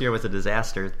first year was a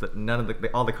disaster.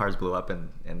 All the cars blew up and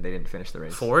they didn't finish the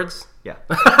race. Fords. Yeah.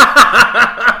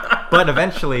 But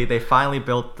eventually, they finally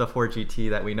built the Ford GT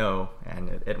that we know,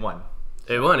 and it won.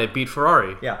 It won. It beat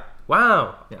Ferrari. Yeah.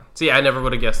 Wow. Yeah. See, I never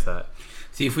would have guessed that.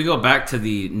 See, if we go back to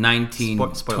the Spoiler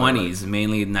 1920s,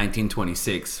 mainly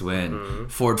 1926, when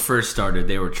Ford first started,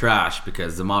 they were trash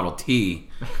because the Model T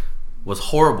was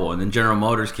horrible, and then General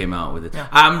Motors came out with it. Yeah.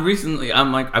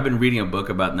 I've been reading a book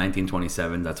about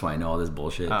 1927. That's why I know all this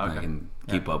bullshit. Oh, okay. I can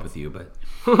keep up with you, but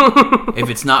if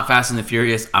it's not Fast and the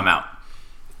Furious, I'm out.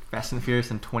 Fast and the Furious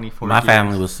in 24 My years.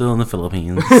 family was still in the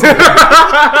Philippines.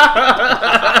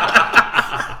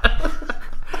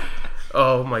 Oh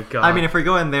Oh my god. I mean, if we're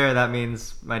going there, that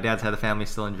means my dad's side of the family is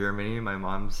still in Germany. My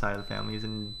mom's side of the family is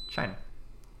in China.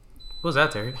 what was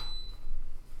that, Terry? Do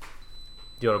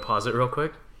you want to pause it real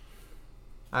quick?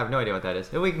 I have no idea what that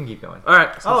is. We can keep going. All right.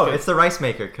 Oh, good. it's the rice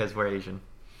maker because we're Asian.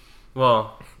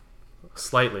 Well,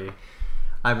 slightly.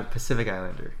 I'm a Pacific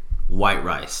Islander. White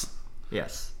rice.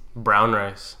 Yes. Brown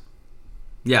rice.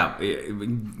 Yeah. Do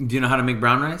you know how to make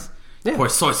brown rice? Yeah. Pour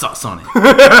soy sauce on it.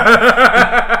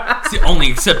 It's the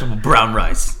only acceptable brown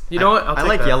rice. You know what? I take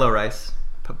like that. yellow rice.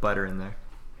 Put butter in there.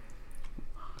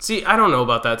 See, I don't know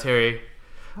about that, Terry.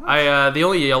 The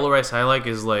only yellow rice I like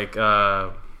is like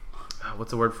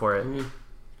what's the word for it?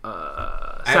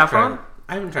 Saffron.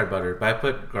 I haven't tried butter, but I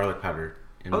put garlic powder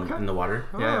in the water.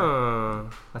 Yeah. Oh,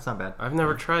 That's not bad. I've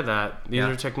never tried that. These Yeah.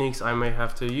 are techniques I may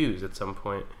have to use at some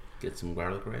point. Get some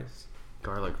garlic rice.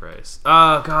 Garlic rice.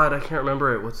 Oh God, I can't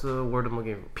remember it. What's the word I'm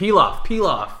looking for?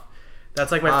 Pilaf.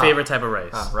 That's like my favorite type of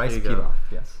rice. Rice There you go. pilaf.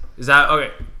 Yes. Is that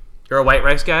okay? You're a white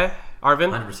rice guy, Arvin?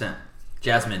 100%.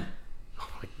 Jasmine.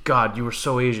 God, you were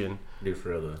so Asian. Do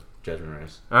for the jasmine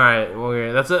rice. All right, well,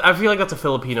 okay. I feel like that's a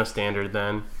Filipino standard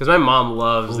then, because my mom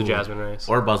loves the jasmine rice.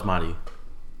 Or basmati.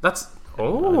 That's do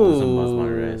some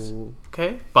basmati rice.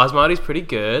 okay. Basmati's pretty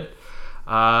good.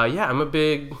 Yeah, I'm a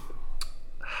big.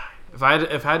 If I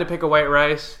had to pick a white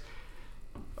rice,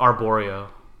 Arborio.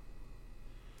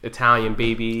 Italian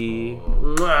baby.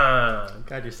 Mwah.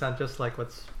 God, you sound just like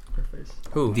what's her face.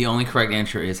 Who? The only correct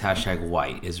answer is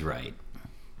 #white is right.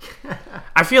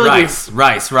 I feel like Rice.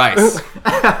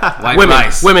 White women,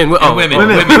 rice. women. And Oh, women.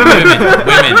 women.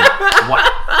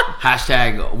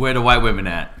 Where the white women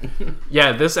at?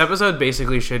 Yeah, this episode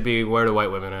basically should be where the white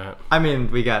women at. I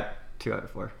mean, we got 2 out of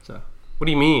 4. So What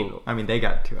do you mean? I mean, they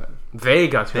got 2 out of 4. They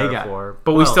got 2 They out of got- 4,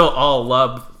 but we well- still all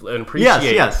love and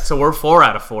appreciate. yes. So we're 4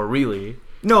 out of 4, really.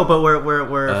 No, but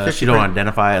we're 50 She don't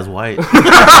identify as white.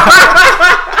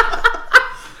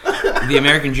 The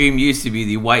American dream used to be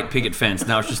the white picket fence.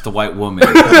 Now it's just the white woman.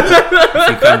 If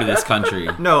you come to this country.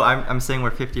 No, I'm saying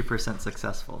we're 50%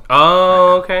 successful.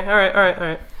 Oh, okay. All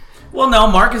right. Well, no,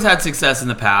 Mark has had success in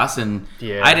the past, and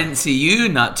Yeah. I didn't see you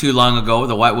not too long ago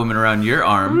with a white woman around your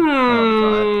arm,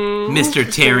 Oh, Mr.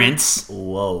 Terrence.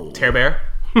 Whoa. Tear Bear.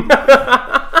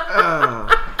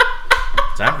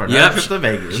 Time for another Yep, trip to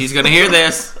Vegas. she's gonna hear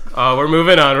this. We're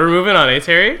moving on. Eh,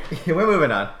 Terry? God. We're moving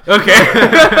on. Okay.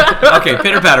 Okay,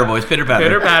 pitter patter, boys, pitter patter.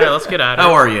 Pitter patter. Let's get at it.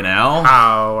 How are you now?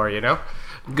 How are you now?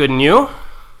 Good and you?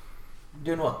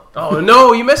 Doing well. Oh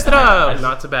no, you messed it up.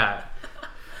 Not so bad.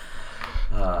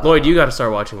 Lloyd, you got to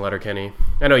start watching Letterkenny.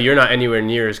 I know you're not anywhere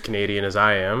near as Canadian as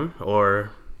I am, or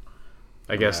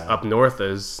I guess up north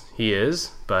as he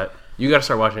is, but you got to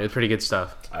start watching it. It's pretty good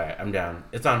stuff. All right, I'm down.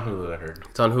 It's on Hulu, I heard.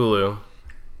 It's on Hulu.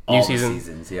 All New the season.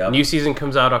 seasons, yep. New season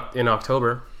comes out in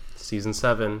October. Season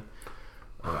 7.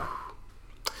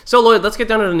 So Lloyd, let's get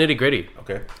down to the nitty gritty.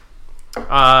 Okay.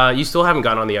 You still haven't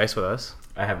gotten on the ice with us.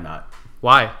 I have not.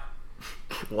 Why?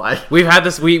 Why? We've had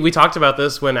this. We talked about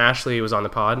this when Ashley was on the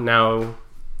pod. Now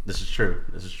This is true.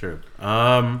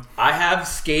 I have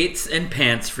skates and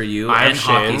pants for you, I have and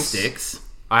hockey shins. sticks.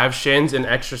 I have shins and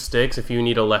extra sticks if you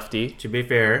need a lefty. To be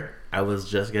fair, I was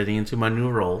just getting into my new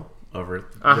role over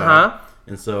at the Uh-huh. job.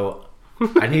 And so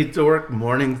I need to work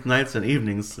mornings, nights, and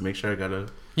evenings to make sure I got to...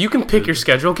 You can pick your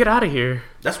schedule. Get out of here.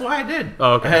 That's why I did.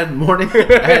 Oh, okay. I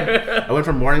had I went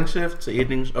from morning shift to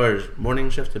evening, or morning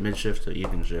shift to mid shift to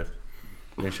evening shift.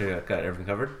 Make sure I got everything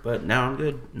covered. But now I'm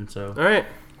good, and so All right.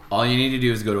 All you need to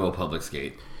do is go to a public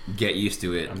skate. Get used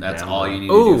to it. That's down. all you need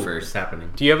to Ooh. do it's first.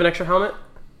 happening. Do you have an extra helmet?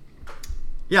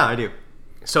 Yeah, I do.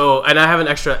 So, and I have an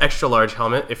extra large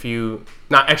helmet. If you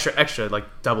not extra like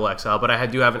double XL, but I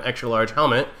do have an extra large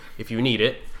helmet if you need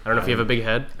it. I don't know if you have a big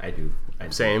head. I do.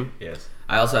 Same. Yes.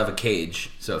 I also have a cage,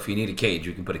 so if you need a cage,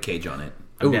 we can put a cage on it.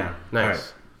 I'm down. Nice. All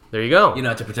right. There you go. You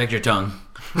know, to protect your tongue.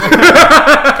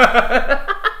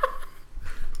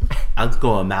 Let's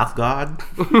go a mouth god.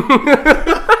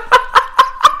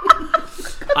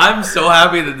 I'm so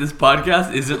happy that this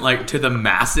podcast isn't like to the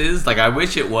masses. Like I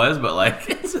wish it was, but like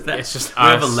it's just we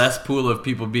have a us. less pool of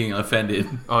people being offended.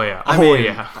 Oh yeah. I Oh mean,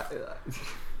 yeah.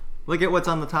 Look at what's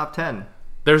on the top 10.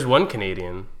 There's one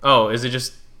Canadian. Oh, is it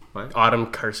just What? Autumn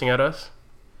cursing at us?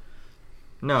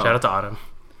 No. Shout out to Autumn.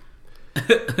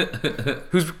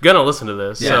 Who's gonna listen to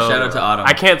this? Yeah, so shout out to Autumn.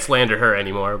 I can't slander her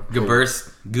anymore.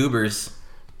 Goobers.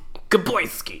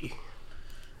 Gaboyski.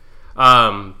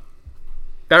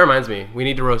 That reminds me, we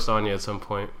need to roast Anya at some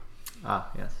point. Ah,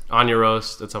 yes. Anya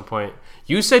roast at some point.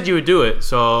 You said you would do it,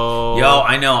 so Yo,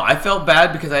 I know. I felt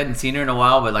bad because I hadn't seen her in a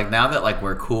while, but like now that like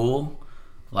we're cool,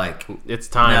 Like It's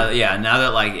time. now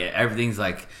that like everything's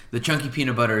like the chunky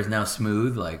peanut butter is now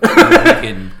smooth. Like we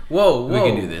can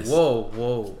do this.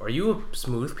 Whoa. Are you a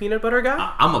smooth peanut butter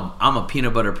guy? I'm a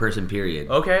peanut butter person. Period.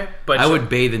 Okay, but I would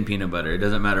bathe in peanut butter. It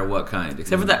doesn't matter what kind,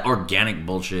 except for that organic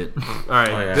bullshit. All right,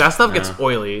 Oh, yeah. that stuff gets Yeah.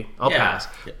 oily. I'll Yeah. pass.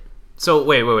 So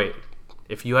wait.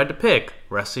 If you had to pick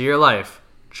rest of your life,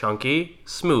 chunky,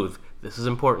 smooth. This is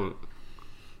important.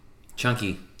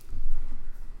 Chunky.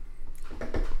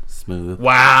 Smooth.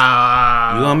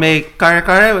 Wow. You gonna make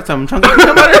carne with some chunky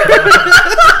peanut butter?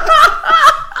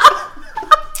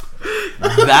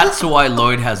 That's why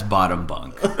Lloyd has bottom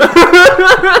bunk.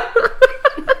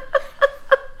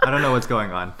 I don't know what's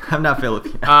going on. I'm not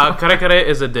Filipino. Kare kare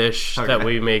is a dish that Okay.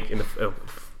 we make in the.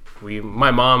 My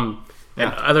mom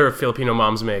and Yeah. other Filipino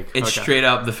moms make. It's Okay. straight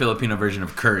up the Filipino version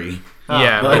of curry.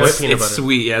 Yeah, well, with It's, peanut it's butter.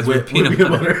 sweet, yeah, it's with peanut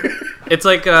butter. It's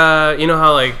like you know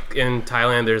how like in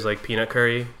Thailand there's like peanut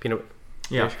curry, peanut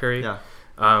Yeah. fish curry. Yeah.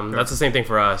 That's the same thing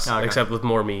for us, Oh, okay. except with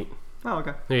more meat. Oh,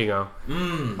 okay. There you go.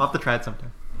 I'll have to try it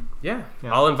sometime. Yeah.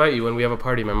 Yeah. I'll invite you when we have a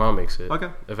party. My mom makes it. Okay.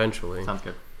 Eventually, Sounds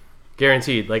good.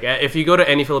 guaranteed. Like if you go to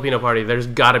any Filipino party, there's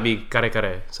got to be kare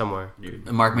kare somewhere.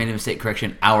 Mark made a mistake.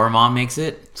 Correction. Our mom makes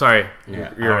it. Sorry, Yeah,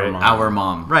 you're our right. mom. Our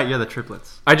mom. Right, you're the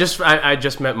triplets. I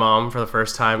just met mom for the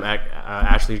first time at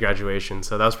Ashley's graduation,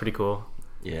 so that was pretty cool.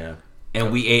 Yeah.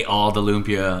 And we ate all the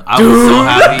lumpia. I was so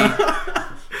happy.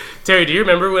 Terry, do you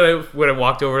remember when I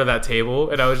walked over to that table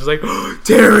and I was just like,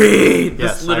 Terry?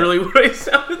 That's Yes, literally what I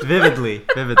sounded like.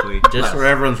 Vividly. Just for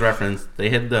everyone's reference, they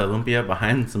hid the lumpia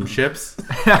behind some ships,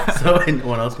 so no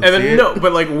one else could And see then it. no,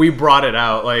 but like we brought it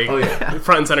out like Oh, yeah.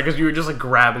 front and center because you were just like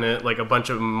grabbing it like a bunch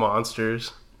of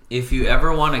monsters. If you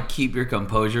ever want to keep your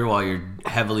composure while you're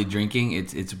heavily drinking,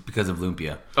 it's because of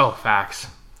lumpia. Oh, facts.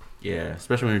 Yeah,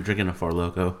 especially when you're drinking a Four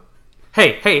Loko.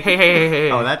 Hey.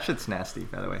 Oh, that shit's nasty,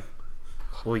 by the way.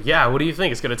 Well, yeah. What do you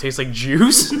think? It's gonna taste like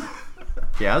juice?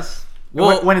 Yes.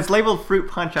 Well, when it's labeled fruit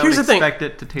punch, I would Here's the thing. expect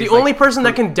it to taste The like only person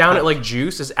that fruit can down it punch. like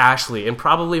juice is Ashley, and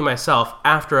probably myself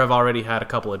after I've already had a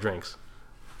couple of drinks.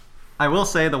 I will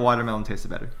say the watermelon tasted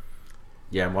better.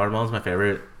 Yeah, watermelon's my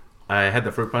favorite. I had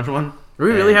the fruit punch one. Are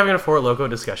we really and having a Four Loko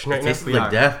discussion right It now? tastes We like are.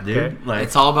 death, dude. Okay. Like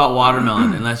It's all about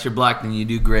watermelon. Unless you're black, then you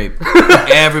do grape.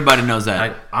 Everybody knows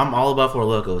that. I'm all about Four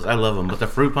Locos. I love them, but the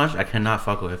fruit punch I cannot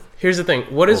fuck with. Here's the thing.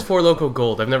 What is Four Loko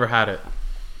Gold? I've never had it.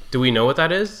 Do we know what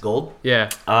that is? Gold. Yeah.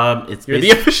 It's You're the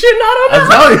basi-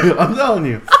 aficionado. I'm telling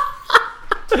you.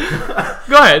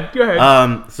 Go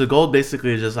ahead. So gold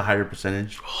basically is just a higher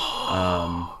percentage.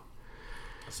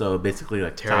 So basically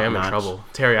like Terry, I'm in trouble.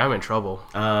 Terry, I'm in trouble.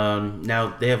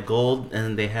 Now they have gold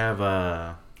and they have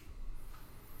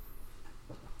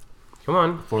Come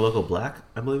on. Four Loko Black,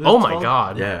 I believe. Oh it's my called.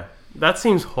 God. Yeah. That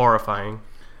seems horrifying.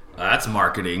 That's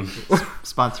marketing.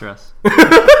 Sponsor us.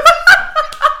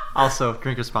 Also,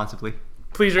 drink responsibly.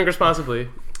 Please drink responsibly.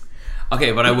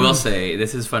 Okay, but I will say,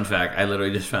 this is fun fact. I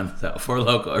literally just found this out. Four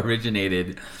Loko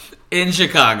originated in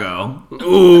Chicago.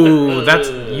 Ooh, that's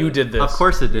you did this. Of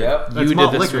course it did. Yep. That's You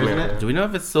malt did this liquor, to isn't me. it? Do we know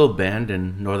if it's still banned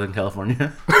in Northern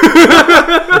California?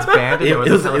 It's banned in It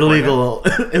Northern was California. illegal.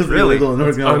 It was Really? illegal in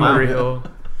Northern California. Unreal.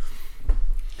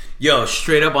 Yo,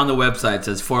 straight up on the website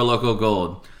says Four Loko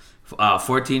Gold.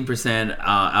 14%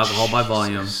 alcohol by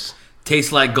volume.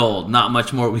 Tastes like gold. Not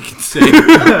much more we can say.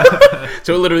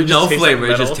 So it literally just No tastes flavor.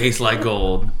 Like It just metal. tastes like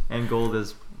gold. And gold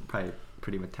is probably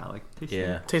pretty metallic. Tasty.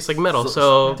 Yeah. Tastes like metal.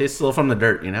 So Tastes a little from the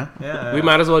dirt, you know? Yeah. we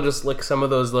might as well just lick some of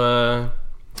those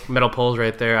metal poles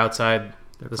right there outside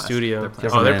the plastic. studio. They're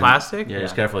plastic. Oh, they're Man, plastic? Yeah,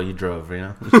 just careful. You drove, you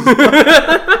know?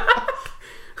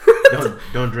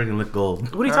 don't drink and lick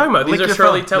gold. What are you talking about? These Lick are your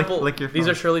Shirley phone. Temple. Lick your These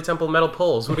phone. are Shirley Temple metal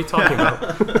poles. What are you talking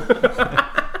about?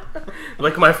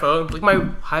 Lick my phone. Lick my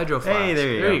hydro flask. Hey,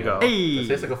 there you go. Hey.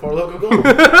 Hey. like a Four Loko Gold.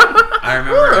 I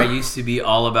remember I used to be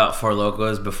all about Four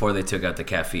Locos before they took out the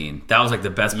caffeine. That was like the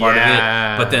best part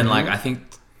Yeah. of it. But then, like, I think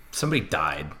somebody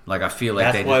died. Like, I feel like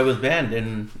That's they why it was banned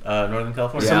in Northern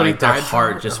California. yeah, Somebody like, their died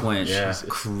heart from it? just went Yeah.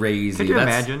 crazy. Could you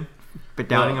That's- imagine? But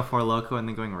downing a Four Loko and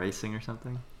then going racing or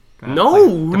something? Going out No,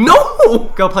 to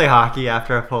no. Go play hockey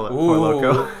after a Four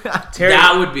Loko. Terry,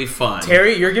 That would be fun.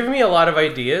 Terry, you're giving me a lot of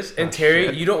ideas, and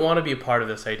Terry, you don't want to be a part of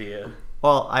this idea,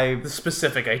 Well, the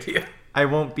specific idea. I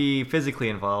won't be physically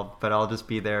involved, but I'll just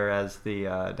be there as the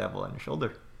devil on your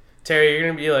shoulder. Terry, you're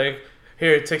gonna be like,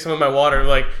 here, take some of my water. I'm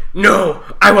like, no,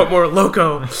 I want more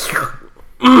Loco.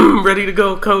 Ready to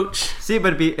go, coach. See,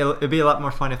 but it'd be a lot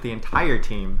more fun if the entire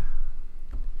team.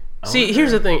 See,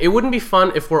 here's the thing. It wouldn't be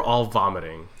fun if we're all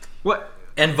vomiting. What?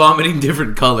 And vomiting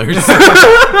different colors.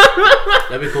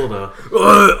 That'd be cool, though.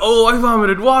 Oh, I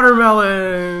vomited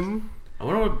watermelon. I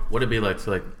wonder what it'd be like to,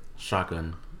 like,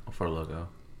 shotgun a Four Loko.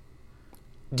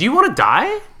 Do you want to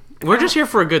die? We're just here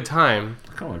for a good time. I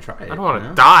kind of want to try it. I don't want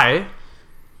to die.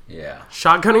 Yeah.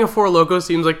 Shotgunning a Four Loko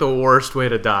seems like the worst way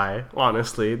to die.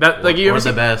 Honestly, that like you Or ever the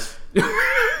see, best. do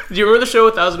you remember the show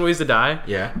 1,000 Ways to Die?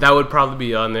 Yeah. That would probably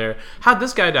be on there. How'd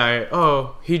this guy die?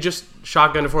 Oh, he just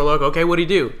shotgunned a Four Loko. Okay, what'd he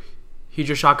do? He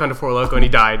just shotgunned a Four Loko and he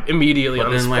died immediately But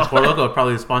on the then, spot. like, Four Loko would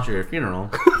probably sponsor your funeral.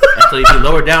 And so you'd be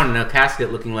lowered down in a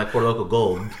casket looking like Four Loko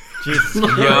gold. Jesus.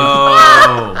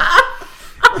 Yo.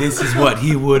 This is what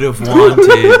he would have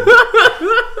wanted.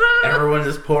 Everyone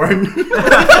just pouring.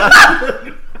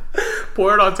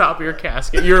 Pour it on top of your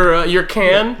casket. Your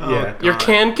can. Yeah. Your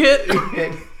can kit.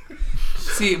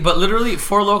 See, but literally,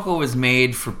 Four Loko was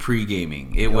made for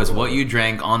pre-gaming. It was what you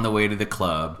drank on the way to the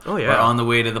club. Oh, yeah. Or on the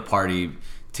way to the party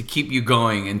to keep you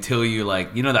going until you,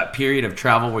 like, you know that period of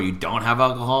travel where you don't have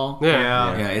alcohol?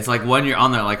 Yeah. Yeah, it's like when you're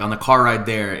on there, like on the car ride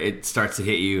there, it starts to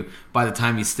hit you. By the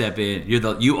time you step in,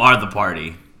 you are the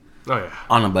party. Oh yeah.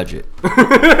 On a budget.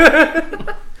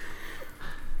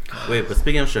 Wait, but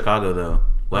speaking of Chicago, though,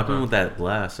 what happened with that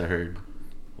glass? I heard.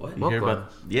 What? You What hear glass?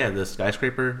 about? Yeah, the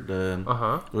skyscraper. The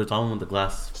we're talking with the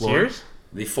glass floor. Sears?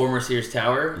 The former Sears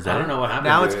Tower? Is that I don't it? know what happened.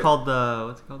 Now to it's it. called the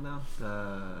what's it called now?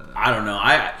 I don't know.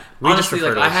 I We just honestly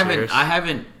refer like to I it as Sears.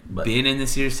 haven't been in the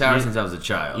Sears Tower since I was a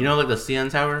child. You know, like the CN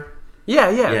Tower. Yeah.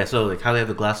 Yeah. So like how they have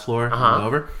the glass floor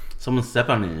over. Someone stepped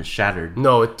on it and it shattered.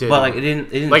 No, it didn't. But like it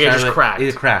didn't. Like, it shatter, just cracked.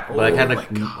 It cracked. But like Oh had my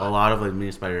like God. a lot of like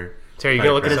mini spider. Terry, you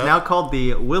gonna look It this is up? now called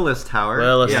the Willis Tower.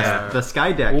 Willis Yes, Tower. the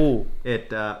sky deck. Ooh. It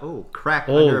cracked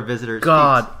under a visitor's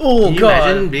God. feet. Oh Can you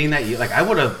imagine being that? Like I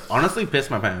would have honestly pissed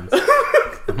my pants.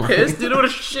 Pissed, dude. What a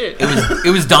shit.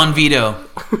 it was Don Vito.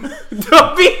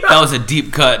 Don't be. That was a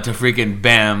deep cut to freaking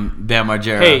Bam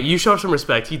Margera. Hey, you show some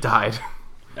respect. He died.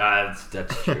 that's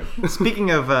true. Speaking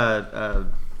of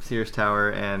Sears Tower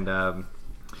and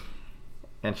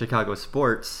Chicago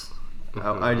sports,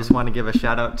 I just want to give a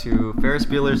shout out to Ferris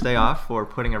Bueller's Day Off for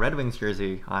putting a Red Wings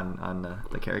jersey on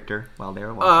the character while they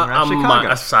were walking around Chicago.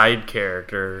 A side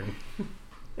character.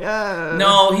 Yeah.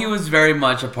 No, he was very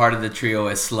much a part of the trio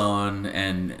as Sloan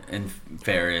and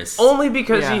Ferris. Only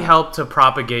because he Yeah. helped to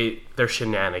propagate their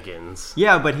shenanigans.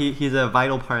 Yeah, but he's a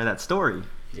vital part of that story.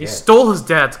 He stole his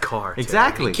dad's car. Terry.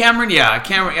 Exactly. Cameron.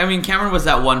 I mean, Cameron was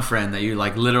that one friend that you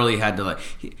like literally had to like.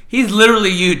 He's literally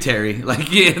you, Terry. Like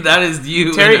that is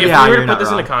you. Terry, if Yeah, we were to you're put not this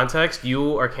wrong. into context,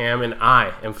 you are Cam and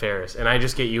I am Ferris, and I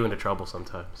just get you into trouble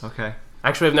sometimes. Okay.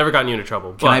 Actually, I've never gotten you into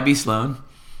trouble. Can But I be Sloan?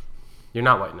 You're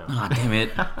not white now. Ah, damn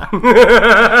it.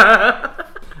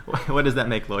 What does that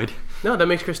make, Lloyd? No, that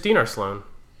makes Christine our Sloan.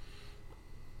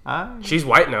 She's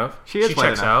white enough. She is white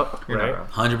checks enough. out, You're not right? wrong.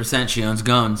 100%. She owns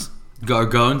gones.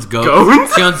 Goats.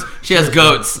 Goats? She has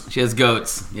goats. She has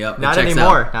goats. Yep. it Not checks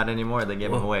anymore. out. Not anymore. They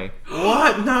gave him away.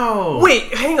 What? No.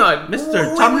 Wait, hang on, Mr.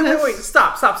 Wait, Tumnus? wait.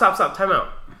 Stop. Time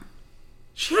out.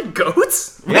 She had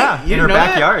goats, Yeah, you in her know that?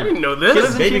 backyard. I didn't know She this.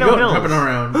 lives in Baby Chino goat Hills. jumping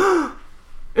around.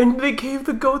 And they gave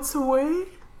the goats away.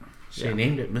 She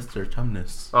named it Mr.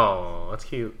 Tumnus. Oh, that's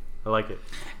cute. I like it.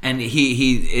 And it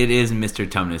is Mr.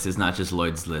 Tumnus. It's not just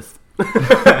Lloyd's list.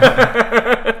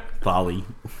 Folly.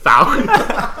 Foul.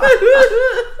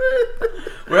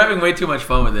 We're having way too much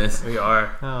fun with this. We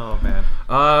are. Oh man.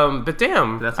 But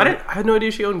damn, That's I right. had no idea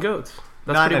she owned goats.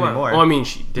 That's Not pretty anymore. wild. Well, I mean,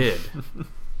 she did.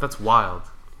 That's wild.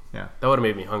 Yeah. That would have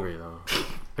made me hungry though.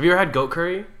 Have you ever had goat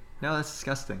curry? No, that's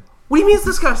disgusting. What do you mean it's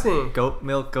disgusting? Goat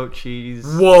milk, goat cheese,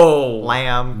 Whoa.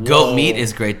 lamb. Goat meat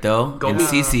is great though. Goat and meat.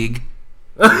 sisig.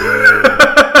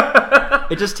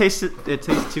 It just tastes. It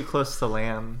tastes too close to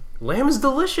lamb. Lamb is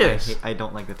delicious. I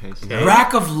don't like the taste. Okay.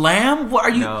 Rack of lamb? What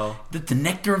are you? No. The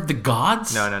nectar of the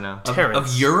gods? No. Of, Terrence.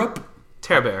 of Europe?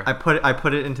 Terror bear. I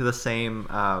put it into the same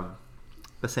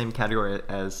category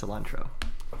as cilantro.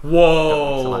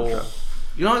 Whoa. Cilantro.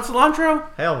 You don't like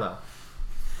cilantro? Hell no.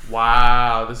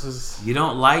 Wow. This is. You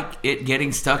don't like it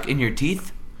getting stuck in your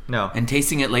teeth No. and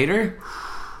tasting it later?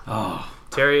 Oh.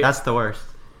 Terry. That's the worst.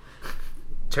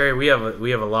 Terry, we have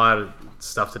a lot of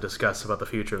stuff to discuss about the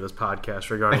future of this podcast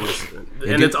regarding this, and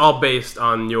dude. it's all based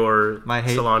on your My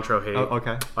hate? cilantro hate. Oh,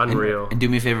 okay. Unreal. And do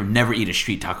me a favor, never eat a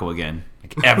street taco again.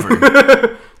 Like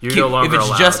ever. You're no longer if it's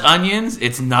allowed. just onions,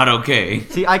 it's not okay.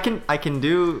 See, I can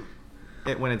do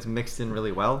it when it's mixed in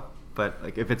really well, but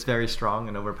like if it's very strong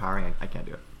and overpowering, I can't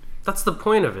do it. That's the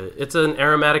point of it. It's an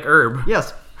aromatic herb.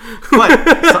 Yes,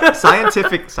 but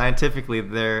scientifically,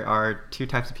 there are two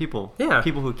types of people. Yeah.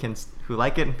 People who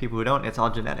like it and people who don't. It's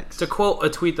all genetics. To quote a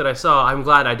tweet that I saw, I'm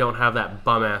glad I don't have that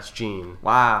bum ass gene.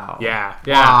 Wow. Yeah.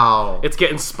 Wow. It's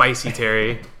getting spicy,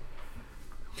 Terry.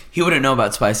 He wouldn't know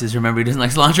about spices. Remember, he doesn't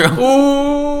like cilantro.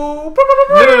 Ooh.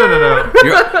 No.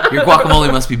 Your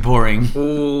guacamole must be boring.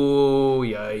 Ooh,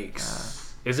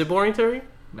 yikes. Is it boring, Terry?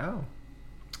 No.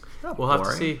 We'll have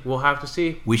to see. We'll have to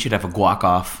see. We should have a guac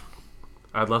off.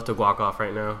 I'd love to guac off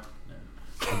right now.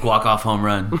 A guac off home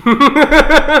run.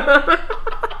 I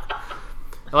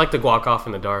like to guac off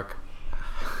in the dark.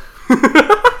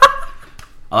 I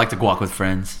like to guac with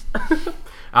friends.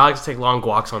 I like to take long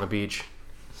guacs on the beach.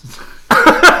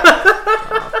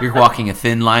 You're walking a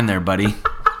thin line there, buddy.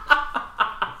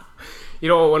 You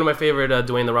know what one of my favorite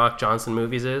Dwayne The Rock Johnson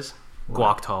movies is?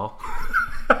 Guac Tall.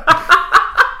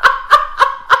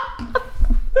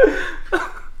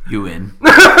 You win.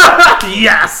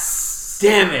 Yes!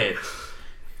 Damn it.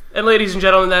 And ladies and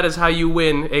gentlemen, that is how you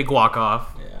win a guac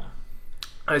off. Yeah.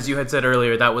 As you had said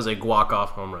earlier, that was a guac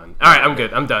off home run. All right, I'm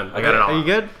good. I'm done. I got it all. Are you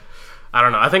good? I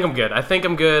don't know. I think I'm good. I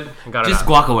got Just it.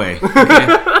 guac away. Okay?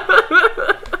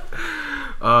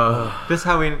 This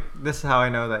is how I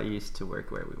know that you used to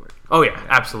work where we work. Oh yeah,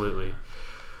 absolutely.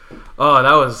 Oh,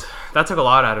 that took a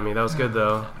lot out of me. That was good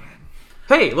though.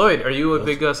 Hey, Lloyd, are you a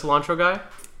big cilantro guy?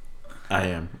 I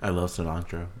am. I love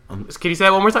cilantro. Can you say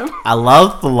that one more time? I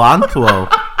love cilantro.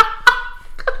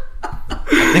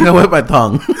 I think I wet my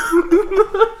tongue.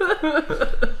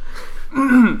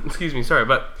 Excuse me, sorry,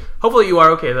 but hopefully you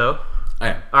are okay though.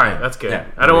 Yeah. All right, that's good. Yeah,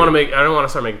 I don't want to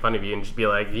start making fun of you and just be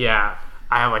like, yeah,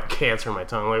 I have like cancer in my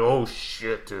tongue. Like, oh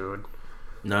shit, dude.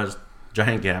 No, it's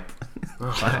giant gap.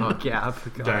 Giant gap.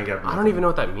 God. Giant gap. I don't even know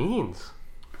what that means.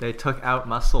 They took out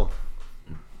muscle.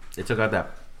 They took out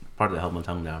that part that held my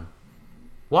tongue down.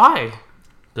 Why?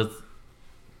 'Cause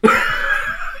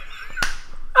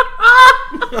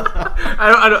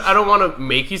I don't want to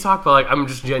make you talk, but like I'm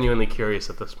just genuinely curious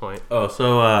at this point.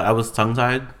 so I was tongue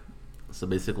tied. So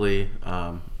basically,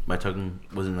 my tongue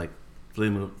wasn't like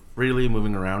freely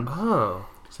moving around. Oh,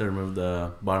 So I removed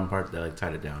the bottom part that like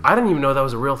tied it down. I didn't even know that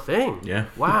was a real thing. Yeah.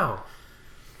 Wow.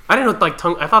 I didn't know like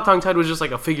tongue. I thought tongue tied was just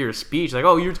like a figure of speech. Like,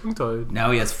 oh, you're tongue tied.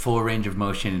 Now he has full range of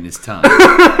motion in his tongue.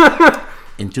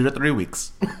 In 2 to 3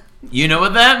 weeks. You know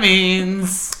what that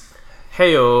means.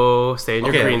 Heyo, stay in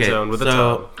your green zone with the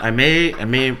tongue. I may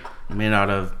not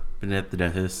have been at the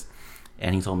dentist,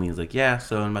 and he told me, he's like, yeah,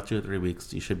 so in about 2 or 3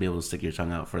 weeks, you should be able to stick your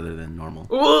tongue out further than normal.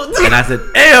 And I said,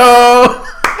 ayo!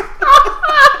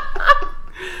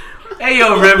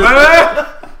 Ayo, River!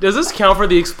 Does this count for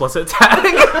the explicit tag?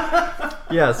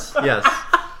 Yes. You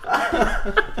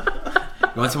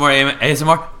want some more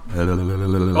ASMR?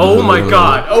 Oh my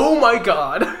god. Oh my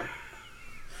god.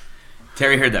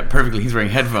 Terry heard that perfectly. He's wearing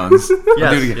headphones. I'll do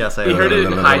it again. Yes, I He heard it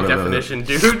in high definition,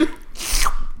 dude.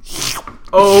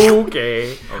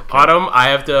 Okay. Autumn, I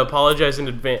have to apologize in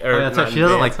advance. Oh, that's right. She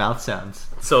doesn't like mouth sounds.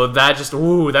 So that just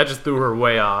threw her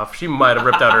way off. She might have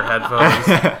ripped out her headphones.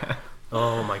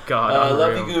 Oh my god. I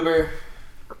love you, unreal. Goober.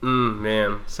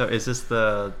 Man. So is this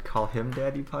the Call Him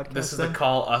Daddy podcast? This is then? the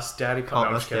Call Us Daddy podcast. Call No,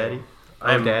 I'm Us just kidding. Daddy?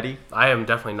 I am Daddy? I am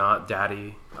definitely not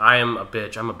daddy. I am a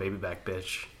bitch. I'm a baby back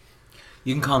bitch.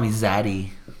 You can call me Zaddy.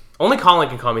 Only Colin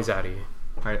can call me Zaddy.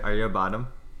 Are you a bottom?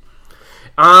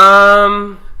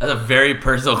 That's a very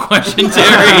personal question,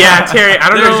 Terry. Yeah, Terry, I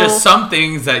don't know. There's just some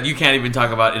things that you can't even talk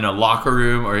about in a locker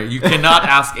room, or you cannot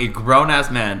ask a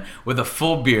grown-ass man with a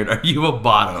full beard, are you a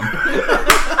bottom?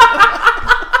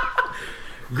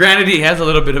 Granted, he has a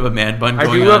little bit of a man bun going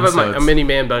on. I do have so a mini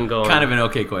man bun going. kind of an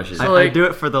okay question. So, I like- do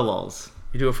it for the lulz.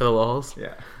 You do it for the lulz?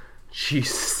 Yeah.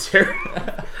 Jesus, Terry.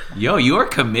 Yo, you are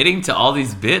committing to all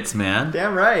these bits, man.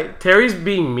 Damn right. Terry's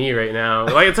being me right now.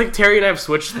 Like it's like Terry and I have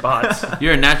switched spots.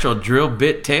 You're a natural drill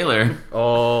bit Taylor.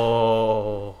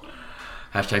 Oh.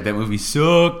 Hashtag that movie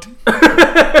sucked.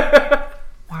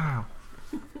 Wow.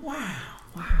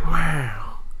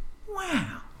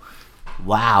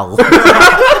 Wow.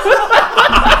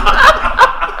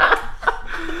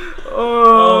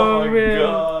 Oh my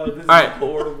god, this All right.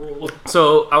 horrible.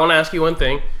 So I want to ask you one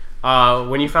thing.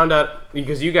 When you found out,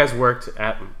 because you guys worked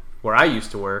at where I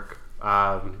used to work,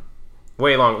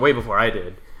 way before I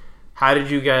did. How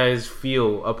did you guys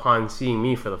feel upon seeing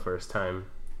me for the first time?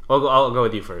 I'll go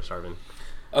with you first, Arvin.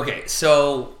 Okay,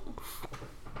 so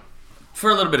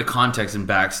for a little bit of context and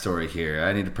backstory here,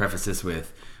 I need to preface this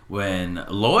with when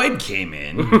Lloyd came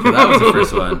in, because that was the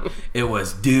first one, it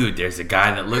was, dude, there's a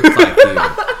guy that looks like you.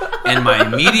 And my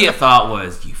immediate thought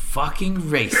was, you fucking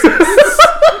racists.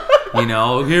 You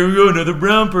know, here we go, another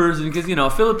brown person. Because, you know,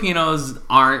 Filipinos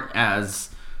aren't as,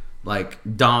 like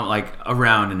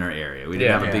around in our area. We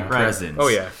didn't have a big presence. Oh,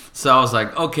 yeah. So I was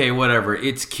like, okay, whatever.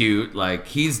 It's cute. Like,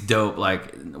 he's dope.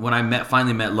 Like, when I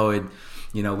finally met Lloyd,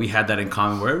 you know, we had that in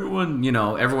common where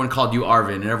everyone called you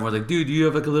Arvin. And everyone's like, dude, you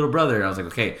have like a little brother. And I was like,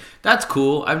 okay, that's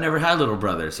cool. I've never had a little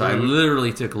brother. So I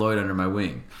literally took Lloyd under my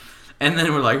wing. And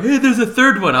then we're like, hey, there's a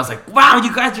third one. I was like, wow,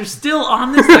 you guys are still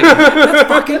on this. Like, that's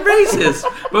fucking racist.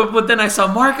 But then I saw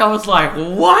Mark. I was like,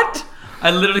 what?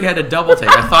 I literally had a double take.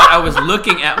 I thought I was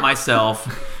looking at myself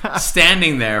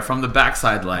standing there from the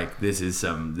backside, like this is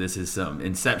some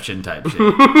Inception type shit.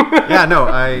 Yeah, no,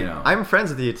 You know. I'm friends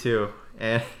with you too,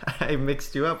 and I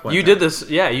mixed you up. You did this.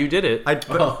 Yeah, you did it. Let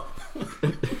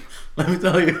me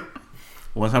tell you.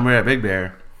 One time we were at Big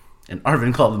Bear, and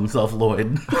Arvin called himself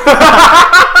Lloyd.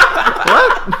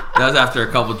 That was after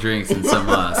a couple drinks and some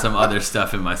other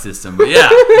stuff in my system. But yeah,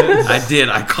 I did.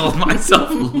 I called myself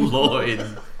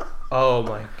Lloyd. Oh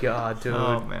my god, dude.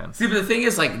 Oh man. See, but the thing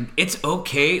is, like, it's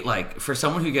okay, like, for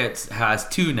someone who has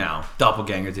two now,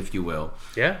 doppelgangers, if you will.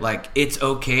 Yeah. Like, it's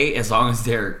okay as long as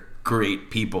they're great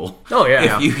people. Oh,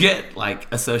 yeah. If you get,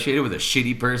 like, associated with a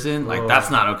shitty person, like, that's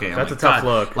not okay. I'm That's like, a tough God.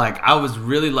 look. Like, I was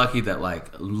really lucky that, like,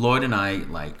 Lloyd and I,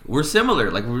 like, we're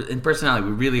similar. Like, we're, in personality,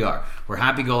 we really are. We're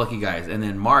happy-go-lucky guys. And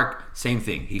then Mark, same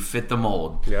thing. He fit the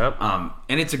mold. Yep.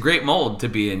 And it's a great mold to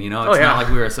be in, you know? It's yeah. not like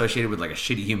we were associated with, like, a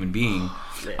shitty human being.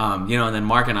 You know, and then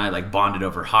Mark and I, like, bonded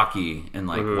over hockey and,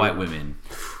 like, white women.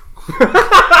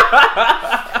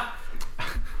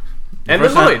 And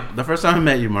then Lloyd. The first time I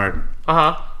met you, Mark,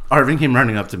 Uh-huh. Arvin came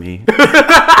running up to me. We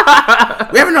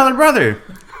have another brother.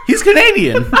 He's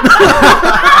Canadian. And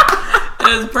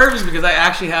it's perfect because I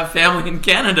actually have family in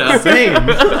Canada. Same.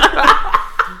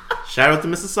 Shout out to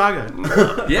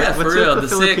Mississauga. Yeah, for What's real. with The the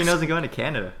Filipinos six. and going to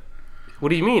Canada? What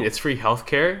do you mean? It's free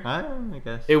healthcare? I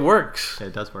guess It works.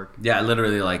 it does work. Yeah,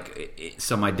 literally, like,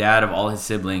 so my dad, of all his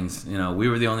siblings, you know, we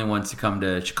were the only ones to come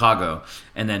to Chicago,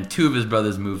 and then two of his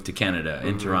brothers moved to Canada,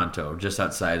 in Toronto, just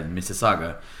outside of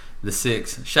Mississauga. The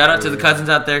six. Shout out to the cousins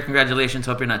out there. Congratulations.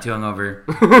 Hope you're not too hungover.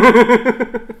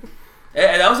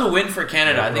 That was a win for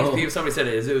Canada. I think somebody said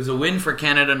it was a win for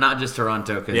Canada, not just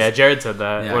Toronto. Cause, Yeah, Jared said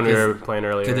that Yeah, when we 'cause- were playing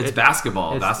earlier. Because it's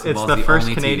basketball. It's Basketball's the first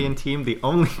only Canadian team. team, the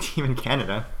only team in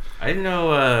Canada. I didn't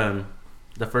know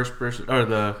the first person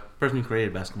who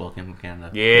created basketball came from Canada.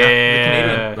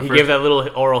 Yeah, the he first- gave that little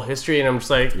oral history, and I'm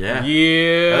just like, Yeah.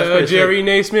 yeah, pretty Jerry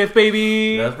Naismith,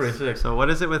 baby. That's pretty sick. So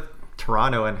what is it with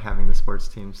Toronto and having the sports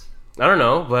teams? I don't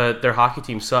know, but their hockey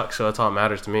team sucks, so that's all that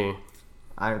matters to me.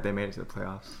 They made it to the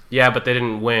playoffs. Yeah, but they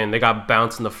didn't win. They got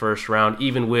bounced in the first round,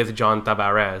 even with John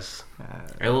Tavares.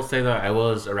 I will say that I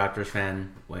was a Raptors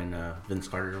fan when Vince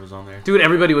Carter was on there. Dude,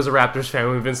 everybody was a Raptors fan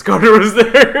when Vince Carter was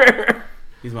there.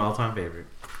 He's my all-time favorite.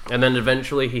 And then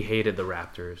eventually he hated the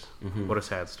Raptors. What a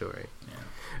sad story.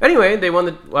 Anyway, they won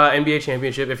the NBA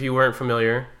championship, if you weren't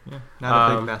familiar. Yeah, not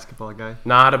a Um, big basketball guy.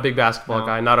 Not a big basketball No.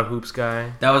 guy, not a hoops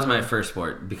guy. That was my first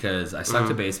sport because I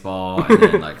sucked at baseball and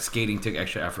then like skating took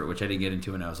extra effort, which I didn't get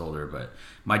into when I was older. But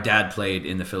my dad played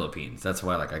in the Philippines. That's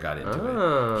why like I got into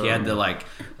it. He had the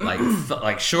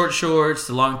like short shorts,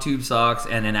 the long tube socks,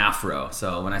 and an afro.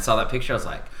 So when I saw that picture, I was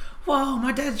like, "Whoa,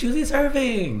 my dad's Julius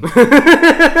Erving."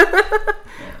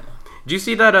 Did you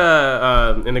see that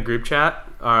in the group chat,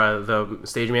 the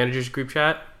stage managers group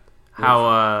chat,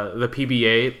 how the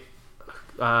PBA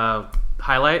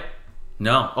highlight?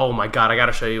 No. Oh my god, I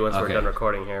gotta show you once we're Okay. done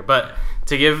recording here. But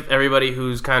to give everybody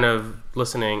who's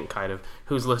listening kind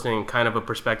of a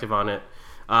perspective on it,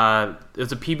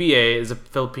 it's a PBA, is a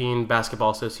Philippine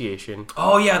Basketball Association.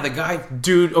 Oh yeah, the guy.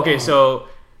 Dude, okay, so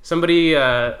somebody,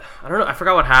 I don't know, I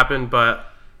forgot what happened, but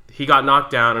he got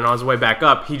knocked down, and on his way back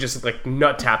up, he just like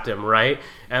nut tapped him, right?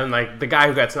 And like the guy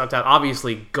who got nut tapped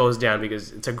obviously goes down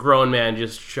because it's a grown man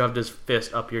just shoved his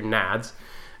fist up your nads,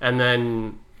 and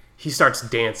then he starts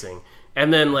dancing.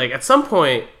 And then like at some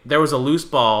point there was a loose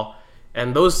ball,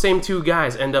 and those same two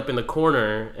guys end up in the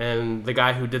corner, and the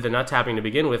guy who did the nut tapping to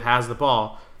begin with has the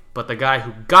ball. But the guy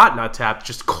who got nut tapped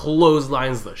just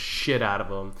clotheslines the shit out of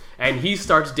him. And he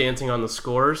starts dancing on the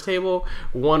scorer's table.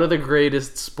 One of the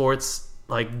greatest sports,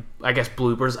 like, I guess,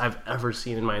 bloopers I've ever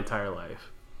seen in my entire life.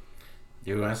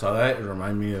 Dude, when I saw that, it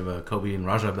reminded me of Kobe and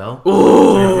Raja Bell.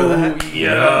 Oh,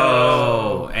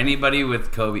 Yo, anybody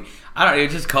with Kobe? I don't know.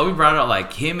 It's just Kobe brought out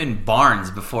like him and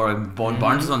Barnes before when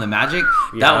Barnes was on the Magic.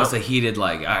 That Yeah. was a heated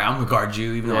like I'm gonna guard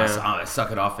you even though Yeah. I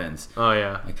suck at offense. Oh,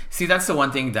 yeah. Like, see, that's the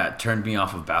one thing that turned me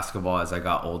off of basketball as I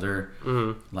got older.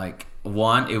 Like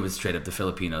one, it was straight up the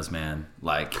Filipinos, man.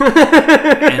 Like,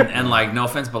 and like no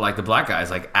offense, but like the black guys,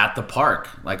 like at the park,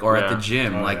 like or at Yeah. the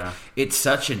gym, Oh, like yeah. it's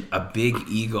such a big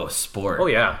ego sport. Oh,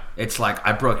 yeah. It's like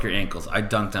I broke your ankles, I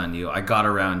dunked on you, I got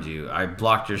around you, I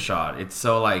blocked your shot. It's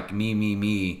so like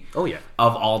me Oh, yeah.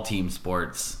 of all team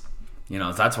sports. You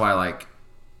know, that's why like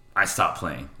I stopped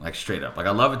playing, like straight up. Like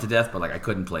I love it to death, but like I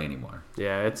couldn't play anymore.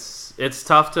 Yeah, it's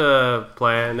tough to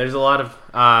play, and there's a lot of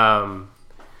I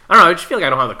don't know. I just feel like I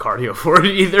don't have the cardio for it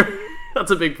either. That's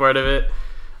a big part of it.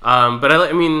 But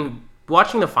I mean,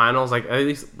 watching the finals, like at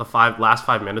least the last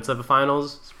 5 minutes of the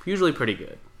finals, is usually pretty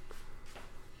good.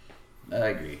 I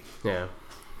agree. Yeah.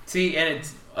 See, and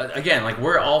it's again, like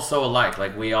we're all so alike.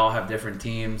 Like we all have different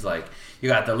teams. Like you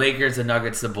got the Lakers, the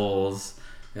Nuggets, the Bulls,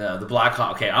 the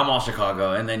Blackhawks. Okay, I'm all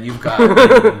Chicago, and then you've got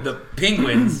the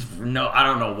Penguins. No, I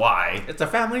don't know why. It's a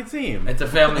family team. It's a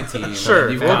family team. Sure,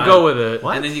 You've we'll got- go with it.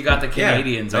 What? And then you got the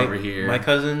Canadians Yeah, over here. My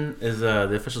cousin is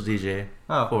the official DJ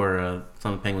Oh. for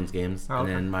some of the Penguins games, Oh,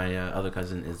 okay. and then my other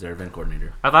cousin is their event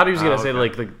coordinator. I thought he was gonna say okay.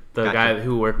 like the Gotcha. guy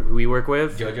who we work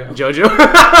with, Jojo? Jojo.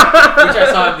 Which I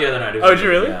saw him the other night. It was Oh, did you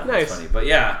really? Yeah, Nice. It's funny. But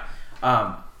yeah,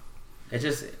 it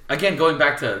just again going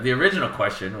back to the original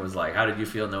question was like, how did you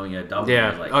feel knowing you had double?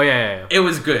 Yeah. Like, Oh yeah. It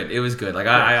was good. It was good. Like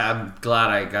I'm glad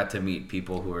I got to meet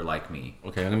people who are like me.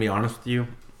 Okay, I'm gonna be honest with you.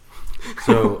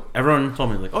 So everyone told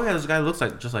me like, "Oh yeah, this guy looks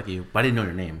like just like you," but I didn't know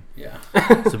your name. Yeah.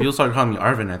 So people started calling me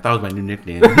Arvin. I thought it was my new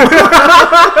nickname.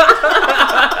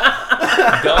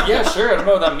 Yeah, sure. I don't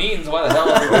know what that means. Why the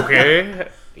hell? Okay.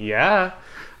 Yeah.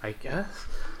 I guess.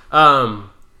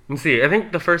 Let's see. I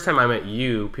think the first time I met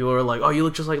you, people were like, "Oh, you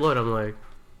look just like Lloyd." I'm like,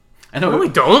 I know. "No, we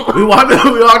don't." We walked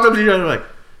up to each other like,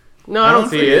 No, I don't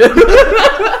see it.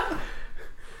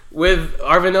 With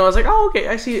Arvin, though, I was like, "Oh, okay.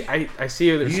 I see. I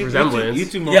see this resemblance." You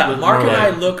two Yeah, Mark and more I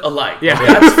like- look alike. Yeah.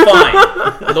 That's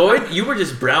fine. Lloyd, you were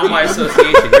just brown by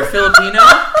association. You're Filipino.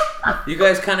 You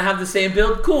guys kind of have the same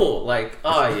build. Cool. Like,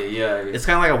 oh yeah. It's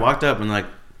kind of like I walked up and like,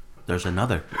 there's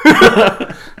another.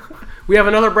 We have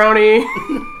another brownie.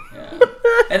 Yeah.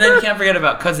 And then you can't forget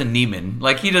about cousin Neiman.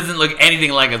 Like he doesn't look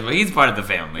anything like us, but he's part of the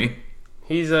family.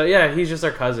 He's he's just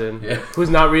our cousin. Yeah. Who's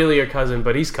not really your cousin,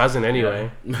 but he's cousin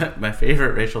anyway. My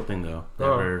favorite racial thing though that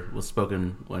Oh. ever was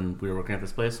spoken when we were working at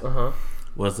this place Uh-huh.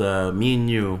 was me and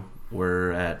you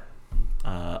were at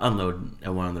unload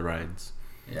at one of the rides,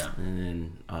 Yeah. and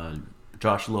then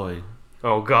Josh Lloyd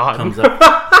Oh God. comes up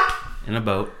in a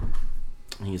boat.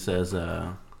 And he says,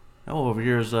 "Oh, over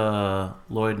here's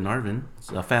Lloyd and Arvin. It's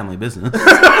a family business."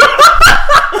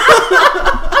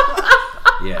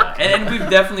 Yeah. And we've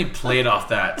definitely played off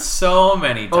that so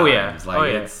many times. Oh yeah.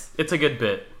 Like It's a good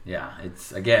bit.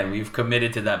 it's again, we've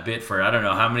committed to that bit for I don't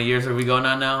know how many years are we going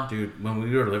on now? Dude, when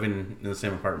we were living in the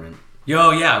same apartment.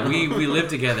 Yo, yeah, we lived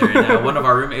together and one of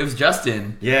our roommates, it was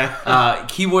Justin. Yeah.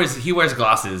 He wears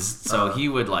glasses, so he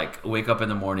would like wake up in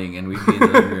the morning and we'd be in the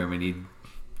living room and he'd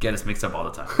get us mixed up all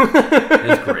the time. It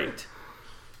was great.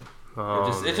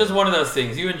 Oh, It's just one of those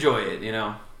things. You enjoy it, you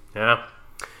know. yeah.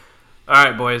 All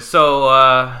right, boys. So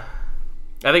I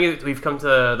think we've come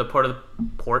to the part of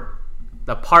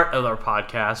our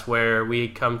podcast where we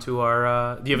come to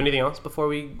our. Do you have anything else before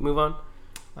we move on?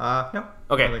 No.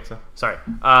 Okay. I don't think so. Sorry.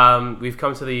 We've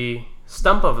come to the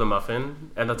stump of the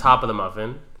muffin and the top of the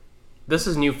muffin. This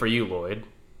is new for you, Lloyd.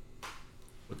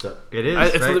 What's up? It is.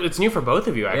 right? It's new for both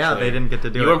of you, actually. Yeah, they didn't get to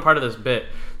do You it. weren't part of this bit.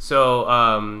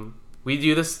 So we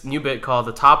do this new bit called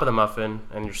the top of the muffin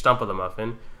and your stump of the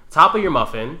muffin. Top of your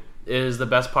muffin is the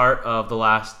best part of the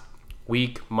last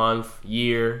week, month,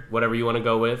 year, whatever you want to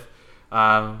go with.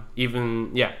 And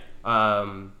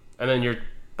then your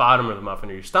bottom of the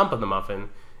muffin or your stump of the muffin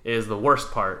is the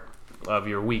worst part of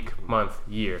your week, month,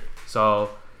 year. So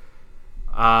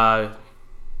I'll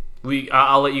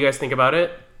let you guys think about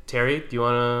it. Terry, do you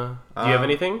have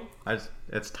anything?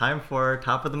 It's time for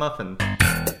top of the muffin.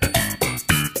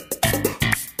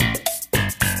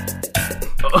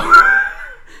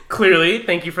 Clearly,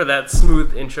 thank you for that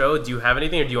smooth intro. Do you have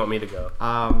anything, or do you want me to go?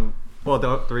 Well,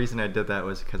 the reason I did that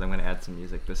was because I'm going to add some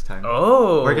music this time.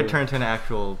 Oh, We're going to turn to an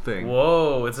actual thing.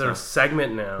 Whoa, it's a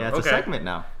segment now. Yeah, it's okay. a segment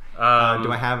now.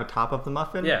 Do I have a top of the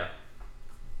muffin? Yeah.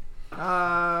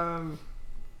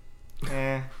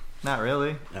 Not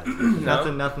really.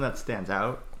 Nothing that stands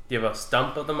out. Do you have a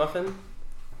stump of the muffin?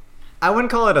 I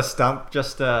wouldn't call it a stump,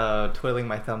 just twiddling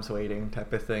my thumbs waiting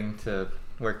type of thing to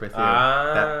work with you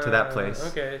to that place.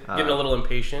 Okay. Getting a little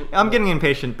impatient. I'm getting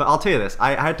impatient, but I'll tell you this.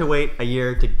 I had to wait a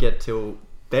year to get to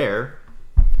there,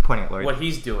 pointing at Lloyd. What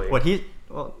he's doing.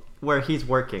 Where he's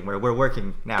working, where we're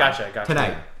working now. Gotcha.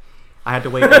 Tonight. I had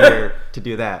to wait a year to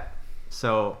do that.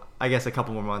 So I guess a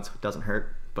couple more months doesn't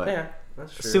hurt, but Yeah,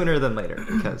 that's true. sooner than later,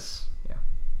 because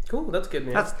Cool. That's good,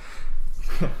 man. that's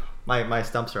my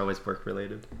stumps are always work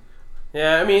related.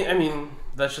 Yeah, I mean,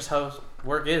 that's just how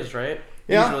work is, right?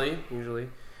 Yeah. Usually.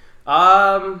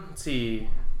 Let's see.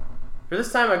 For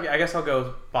this time, I guess I'll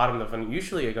go bottom of the funnel.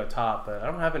 Usually I go top, but I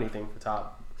don't have anything for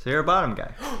top. So you're a bottom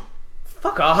guy.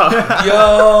 Fuck off.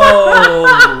 Yo.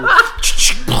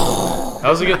 That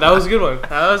was a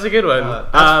good one.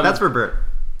 That's for Bert.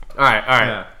 All right.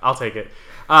 Yeah. I'll take it.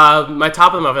 My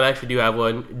top of the muffin, I actually do have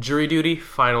one. Jury duty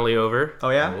finally over. Oh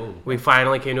yeah. Oh. We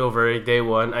finally came to a verdict day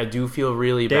one. I do feel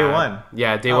really Day bad. one?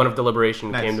 Yeah, day Oh, one of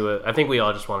deliberation nice. came to it. I think we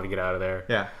all just wanted to get out of there.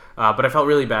 Yeah. But I felt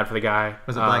really bad for the guy.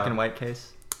 Was it black and white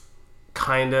case?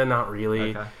 Kinda, not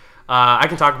really. Okay. I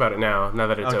can talk about it now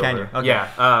that it's over. Can you? Okay.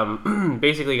 Yeah.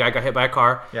 Basically, I got hit by a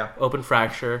car. Yeah. Open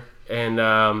fracture,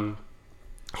 and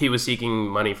he was seeking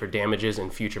money for damages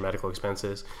and future medical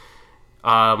expenses.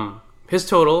 His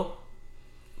total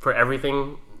for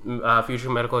everything, future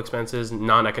medical expenses,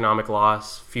 non-economic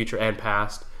loss, future and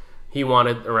past, he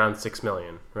wanted around $6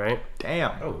 million, right?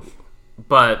 Damn. Oh,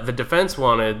 But the defense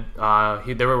wanted,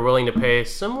 they were willing to pay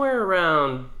somewhere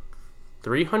around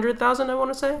 $300,000, I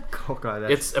want to say. Oh god,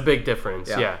 that's... It's a big difference,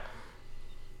 Yeah.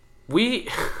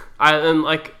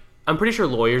 I'm pretty sure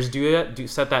lawyers do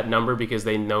set that number because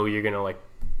they know you're gonna like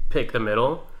pick the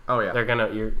middle. Oh yeah.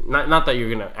 You're not that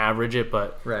you're gonna average it,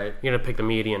 but Right. you're gonna pick the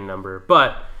median number.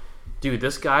 But dude,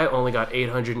 this guy only got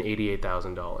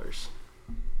 $888,000,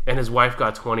 and his wife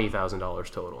got $20,000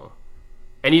 total.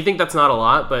 And you think that's not a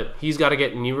lot, but he's got to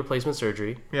get knee replacement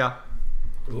surgery. Yeah.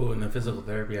 ooh, and then physical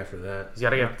therapy after that. He's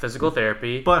got to get physical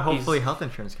therapy. But hopefully health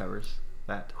insurance covers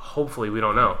that. Hopefully, we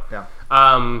don't know. Yeah.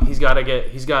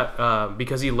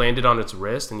 Because he landed on its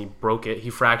wrist and he broke it. He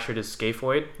fractured his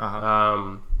scaphoid.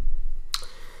 Uh-huh.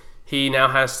 He now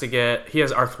has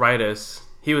arthritis.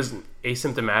 He was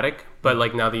asymptomatic, but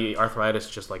like now the arthritis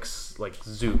just like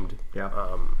zoomed.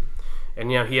 Yeah. And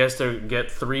he has to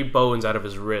get 3 bones out of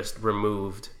his wrist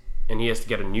removed, and he has to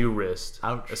get a new wrist.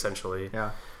 Ouch. Essentially.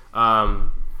 Yeah.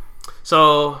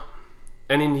 So,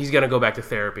 and then he's gonna go back to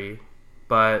therapy,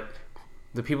 but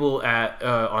the people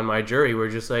on my jury were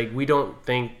just like, we don't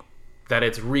think that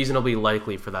it's reasonably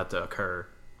likely for that to occur.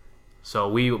 So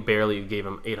we barely gave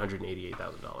him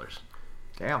 $888,000,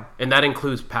 Damn. and that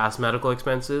includes past medical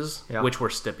expenses, Yeah. which were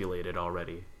stipulated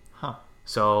already. Huh.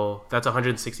 So that's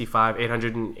 165,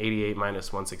 888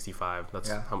 minus 165. That's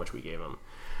Yeah. how much we gave him.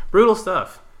 Brutal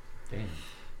stuff. Damn.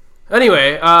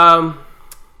 Anyway,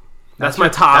 that's my your-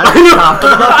 top. that's your top.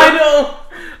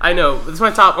 I know. It's my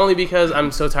top only because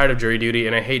I'm so tired of jury duty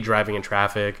and I hate driving in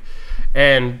traffic.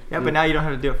 And Yeah, but now you don't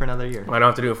have to do it for another year. I don't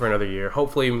have to do it for another year.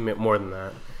 Hopefully more than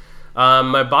that.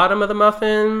 My bottom of the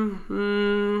muffin,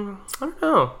 I don't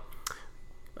know.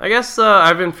 I guess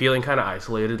I've been feeling kind of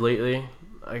isolated lately.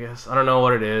 I guess I don't know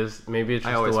what it is. Maybe it's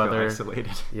just I always the feel weather.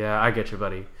 isolated. Yeah, I get you,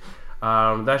 buddy.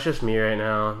 That's just me right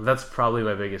now. That's probably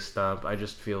my biggest stump. I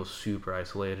just feel super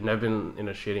isolated, and I've been in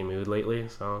a shitty mood lately.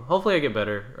 So hopefully I get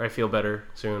better, or I feel better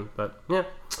soon. But yeah.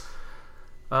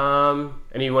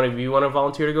 Any one of you want to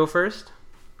volunteer to go first?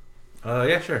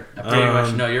 Yeah, sure. I pretty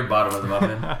much know your bottom of the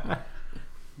muffin.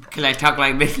 Can I talk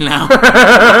like this now?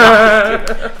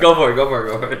 Go for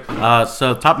it.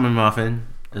 So top of my muffin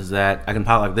is that I can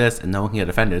talk like this and no one can get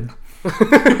offended.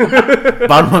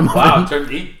 Bottom of my muffin. Wow,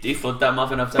 he flipped that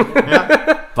muffin upside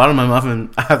down. Bottom of my muffin,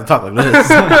 I have to talk like this.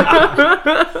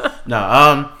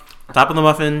 No, top of the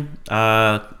muffin,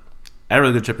 I had a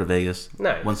really good trip to Vegas.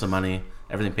 Nice. Won some money.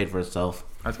 Everything paid for itself.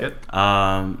 That's good.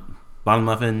 Bottom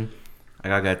muffin, I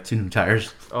got 2 new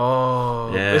tires.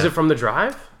 Oh, Yeah. is it from the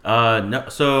drive? No.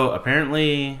 So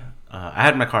apparently, I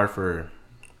had my car for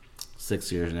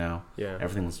 6 years now. Yeah.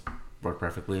 Everything's worked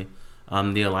perfectly.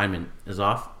 The alignment is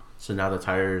off. So now the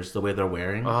tires, the way they're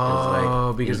wearing, Oh, is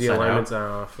like because the inside alignment's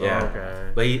out. off. Yeah. Oh,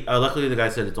 okay. But luckily, the guy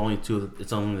said it's only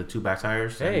the 2 back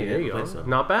tires. that Hey, need there to you go. replace, so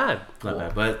Not bad. not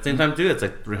bad. But at the same time, too, it's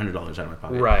like $300 out of my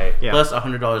pocket. Right. Yeah. Plus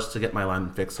 $100 to get my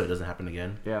alignment fixed so it doesn't happen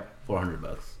again. Yeah.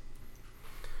 $400.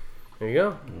 There you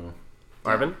go.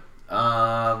 Marvin?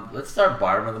 Let's start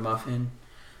bottom of the muffin.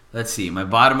 Let's see. My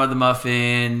bottom of the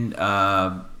muffin,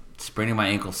 spraining my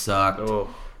ankle sucked. Oh,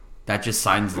 That just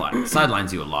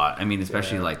sidelines you a lot. I mean,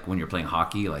 especially Yeah. like when you're playing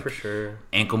hockey, like for sure.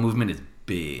 ankle movement is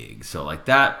big. So like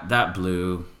that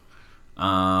blew.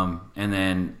 And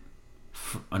then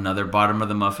another bottom of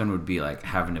the muffin would be like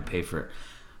having to pay for it.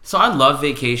 So I love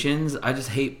vacations. I just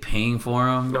hate paying for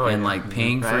them Oh, and yeah. like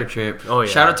paying for a Right. trip. Oh, yeah.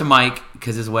 Shout out to Mike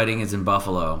because his wedding is in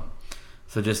Buffalo.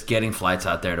 So just getting flights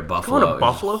out there to Buffalo. Going to is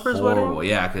Buffalo for his horrible.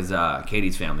 wedding? Yeah, because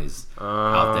Katie's family's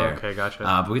out there. Okay, gotcha.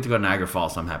 But we get to go to Niagara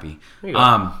Falls, so I'm happy. There you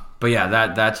go. But yeah,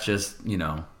 that's just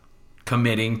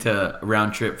committing to a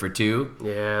round trip for 2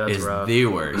 Yeah, that's is rough. the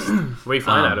worst. Where you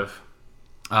flying out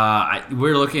of?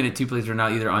 We're looking at 2 places right now,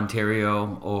 either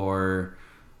Ontario or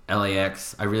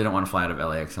LAX. I really don't want to fly out of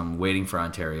LAX. I'm waiting for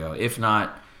Ontario. If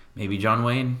not, maybe John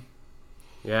Wayne.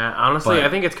 Yeah, honestly, but- I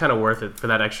think it's kind of worth it for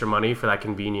that extra money, for that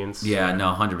convenience. Yeah,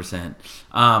 no, 100%.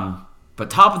 But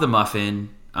top of the muffin,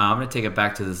 I'm going to take it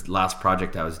back to this last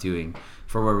project I was doing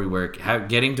for where we work.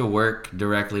 Getting to work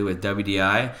directly with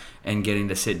WDI and getting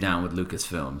to sit down with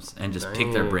Lucasfilms and just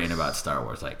pick their Nice. brain about Star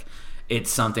Wars. Like,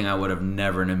 it's something I would have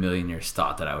never in a million years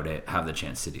thought that I would have the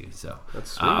chance to do. So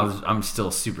That's sweet. I'm still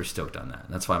super stoked on that.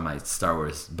 That's why my Star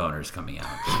Wars boner is coming out.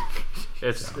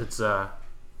 It's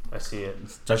I see it.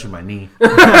 It's touching my knee.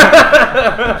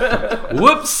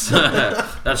 Whoops!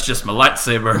 That's just my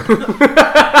lightsaber.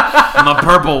 My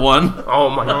purple one. Oh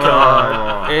my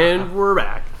god. And we're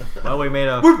back. Well, we made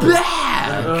a.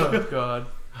 Black! Oh god.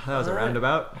 That was a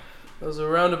roundabout. That was a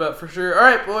roundabout for sure. All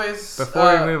right, boys.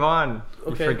 Before we move on,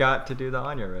 okay. you forgot to do the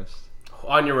Anya roast.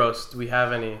 On your roast, do we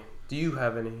have any? Do you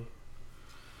have any?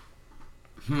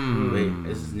 Wait,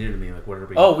 this is new to me. Like, what are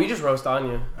we? Oh, we just roast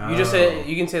Anya. You just say Oh.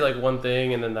 you can say like one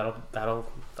thing, and then that'll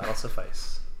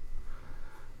suffice.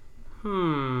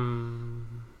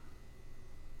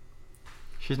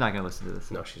 She's not gonna listen to this.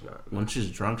 No, she's not. When she's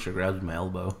drunk, she grabs my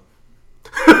elbow.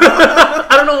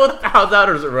 I don't know how that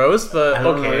is a roast, but I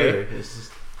don't know okay. either. It's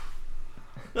just...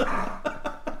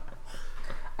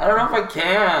 I don't know if I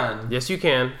can. Yes, you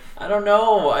can. I don't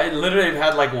know. I literally have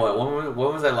had like what? When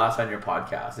was I last on your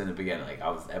podcast in the beginning? Like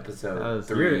I was episode That was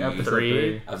 3. your episode Three.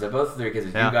 3. I was episode 3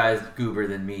 because Yeah. you guys goober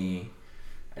than me,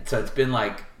 and so it's been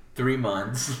like 3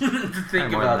 months to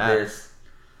think more about than that. this.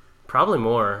 Probably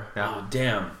more. Yeah. Oh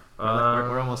damn!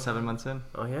 We're almost 7 months in.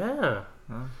 Oh yeah.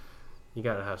 Huh? You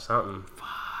gotta have something.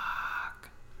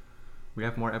 We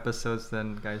have more episodes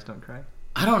than Guys Don't Cry.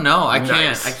 I don't know. I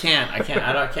Nice. can't. I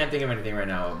can't think of anything right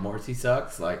now. Morty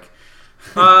sucks. Like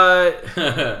Uh,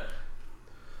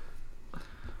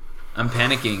 I'm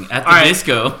panicking at the All right.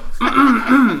 disco.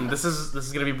 this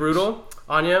is gonna be brutal.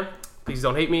 Anya, please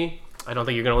don't hate me. I don't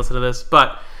think you're gonna listen to this,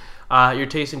 but your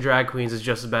taste in drag queens is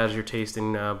just as bad as your taste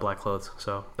in black clothes.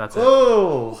 So that's it.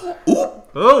 Oh!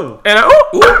 Oh! And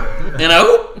And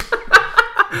oh,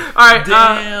 all right.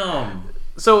 damn.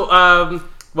 So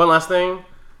one last thing,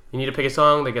 you need to pick a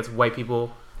song that gets white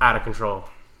people out of control.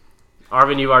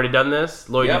 Arvin, you've already done this.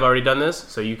 Lloyd, Yep. you've already done this,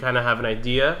 so you kind of have an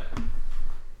idea.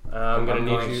 I'm gonna I'm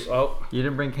need going- you. Oh, You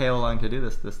didn't bring Kale along to do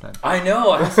this time. I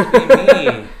know. It has to be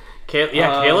me.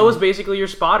 Kayla was basically your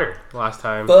spotter last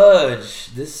time. Fudge.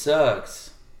 This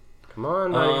sucks. Come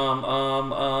on, buddy.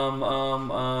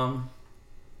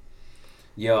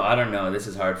 Yo, I don't know. This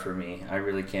is hard for me. I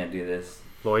really can't do this.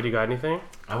 Lloyd, you got anything?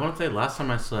 I want to say last time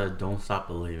I said "Don't Stop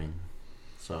Believing,"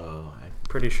 so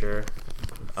Pretty sure.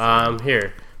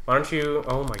 Here. Why don't you?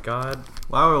 Oh my God.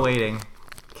 While we're waiting,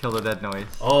 kill the dead noise.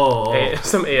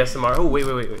 Some ASMR. Oh wait.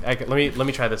 Let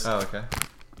me try this. Oh, okay.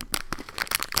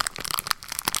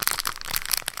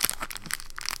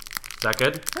 Is that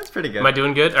good? That's pretty good. Am I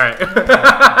doing good? All right.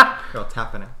 Girl,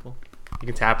 tap an apple. You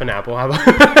can tap an apple. How about?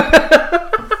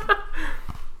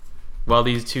 While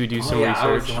these two do some I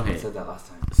was research. the one that Okay. said that last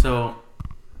time. so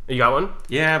You got one?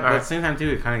 yeah, but All at right. the same time too,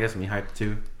 it kind of gets me hyped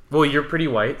too. Well, you're pretty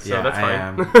white, so Yeah, that's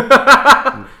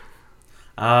I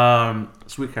fine.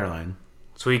 Sweet Caroline.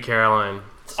 Sweet Caroline.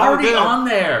 It's already good. on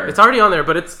there. It's already on there,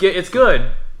 but it's good. It's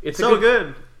good. It's So a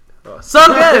good. good. So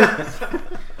good.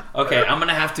 Okay, I'm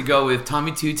gonna have to go with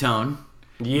Tommy Two Tone.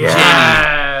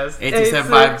 Yes.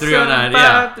 8675309,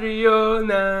 yeah.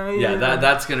 8675309. Yeah,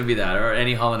 that's gonna be that, or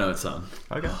any Hall & Oates song.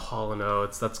 Okay. Hall &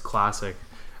 Oates. That's classic.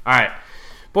 All right,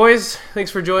 boys. Thanks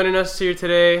for joining us here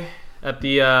today at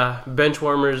the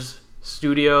Benchwarmers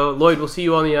studio. Lloyd, we'll see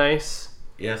you on the ice.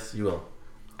 Yes, you will.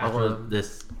 After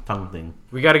this tongue thing,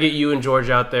 We got to get you and George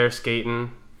out there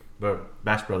skating. but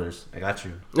Bash Brothers, I got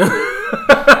you.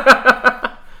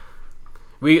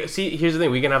 We see. Here's the thing: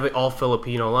 we can have the all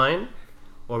Filipino line,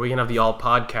 or we can have the all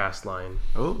podcast line.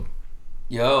 Oh.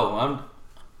 Yo,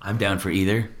 I'm down for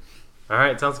either. All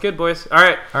right, sounds good, boys. All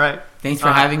right, All right. Thanks for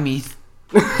having me.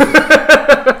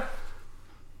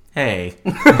 Hey.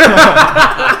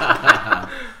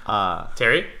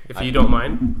 Terry, if you don't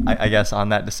mind. I guess on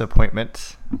that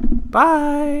disappointment.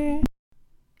 Bye.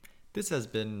 This has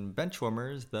been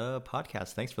Benchwarmers, the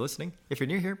podcast. Thanks for listening. If you're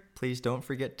new here, please don't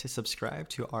forget to subscribe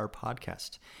to our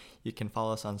podcast. You can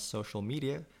follow us on social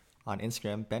media, on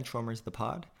Instagram, Benchwarmers the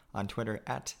Pod, on Twitter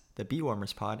at the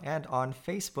Bwarmers Pod, and on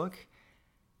Facebook,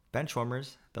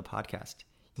 Benchwarmers the Podcast.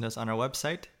 You can us on our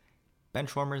website,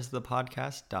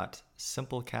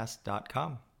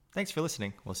 benchwarmersthepodcast.simplecast.com. Thanks for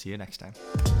listening. We'll see you next time.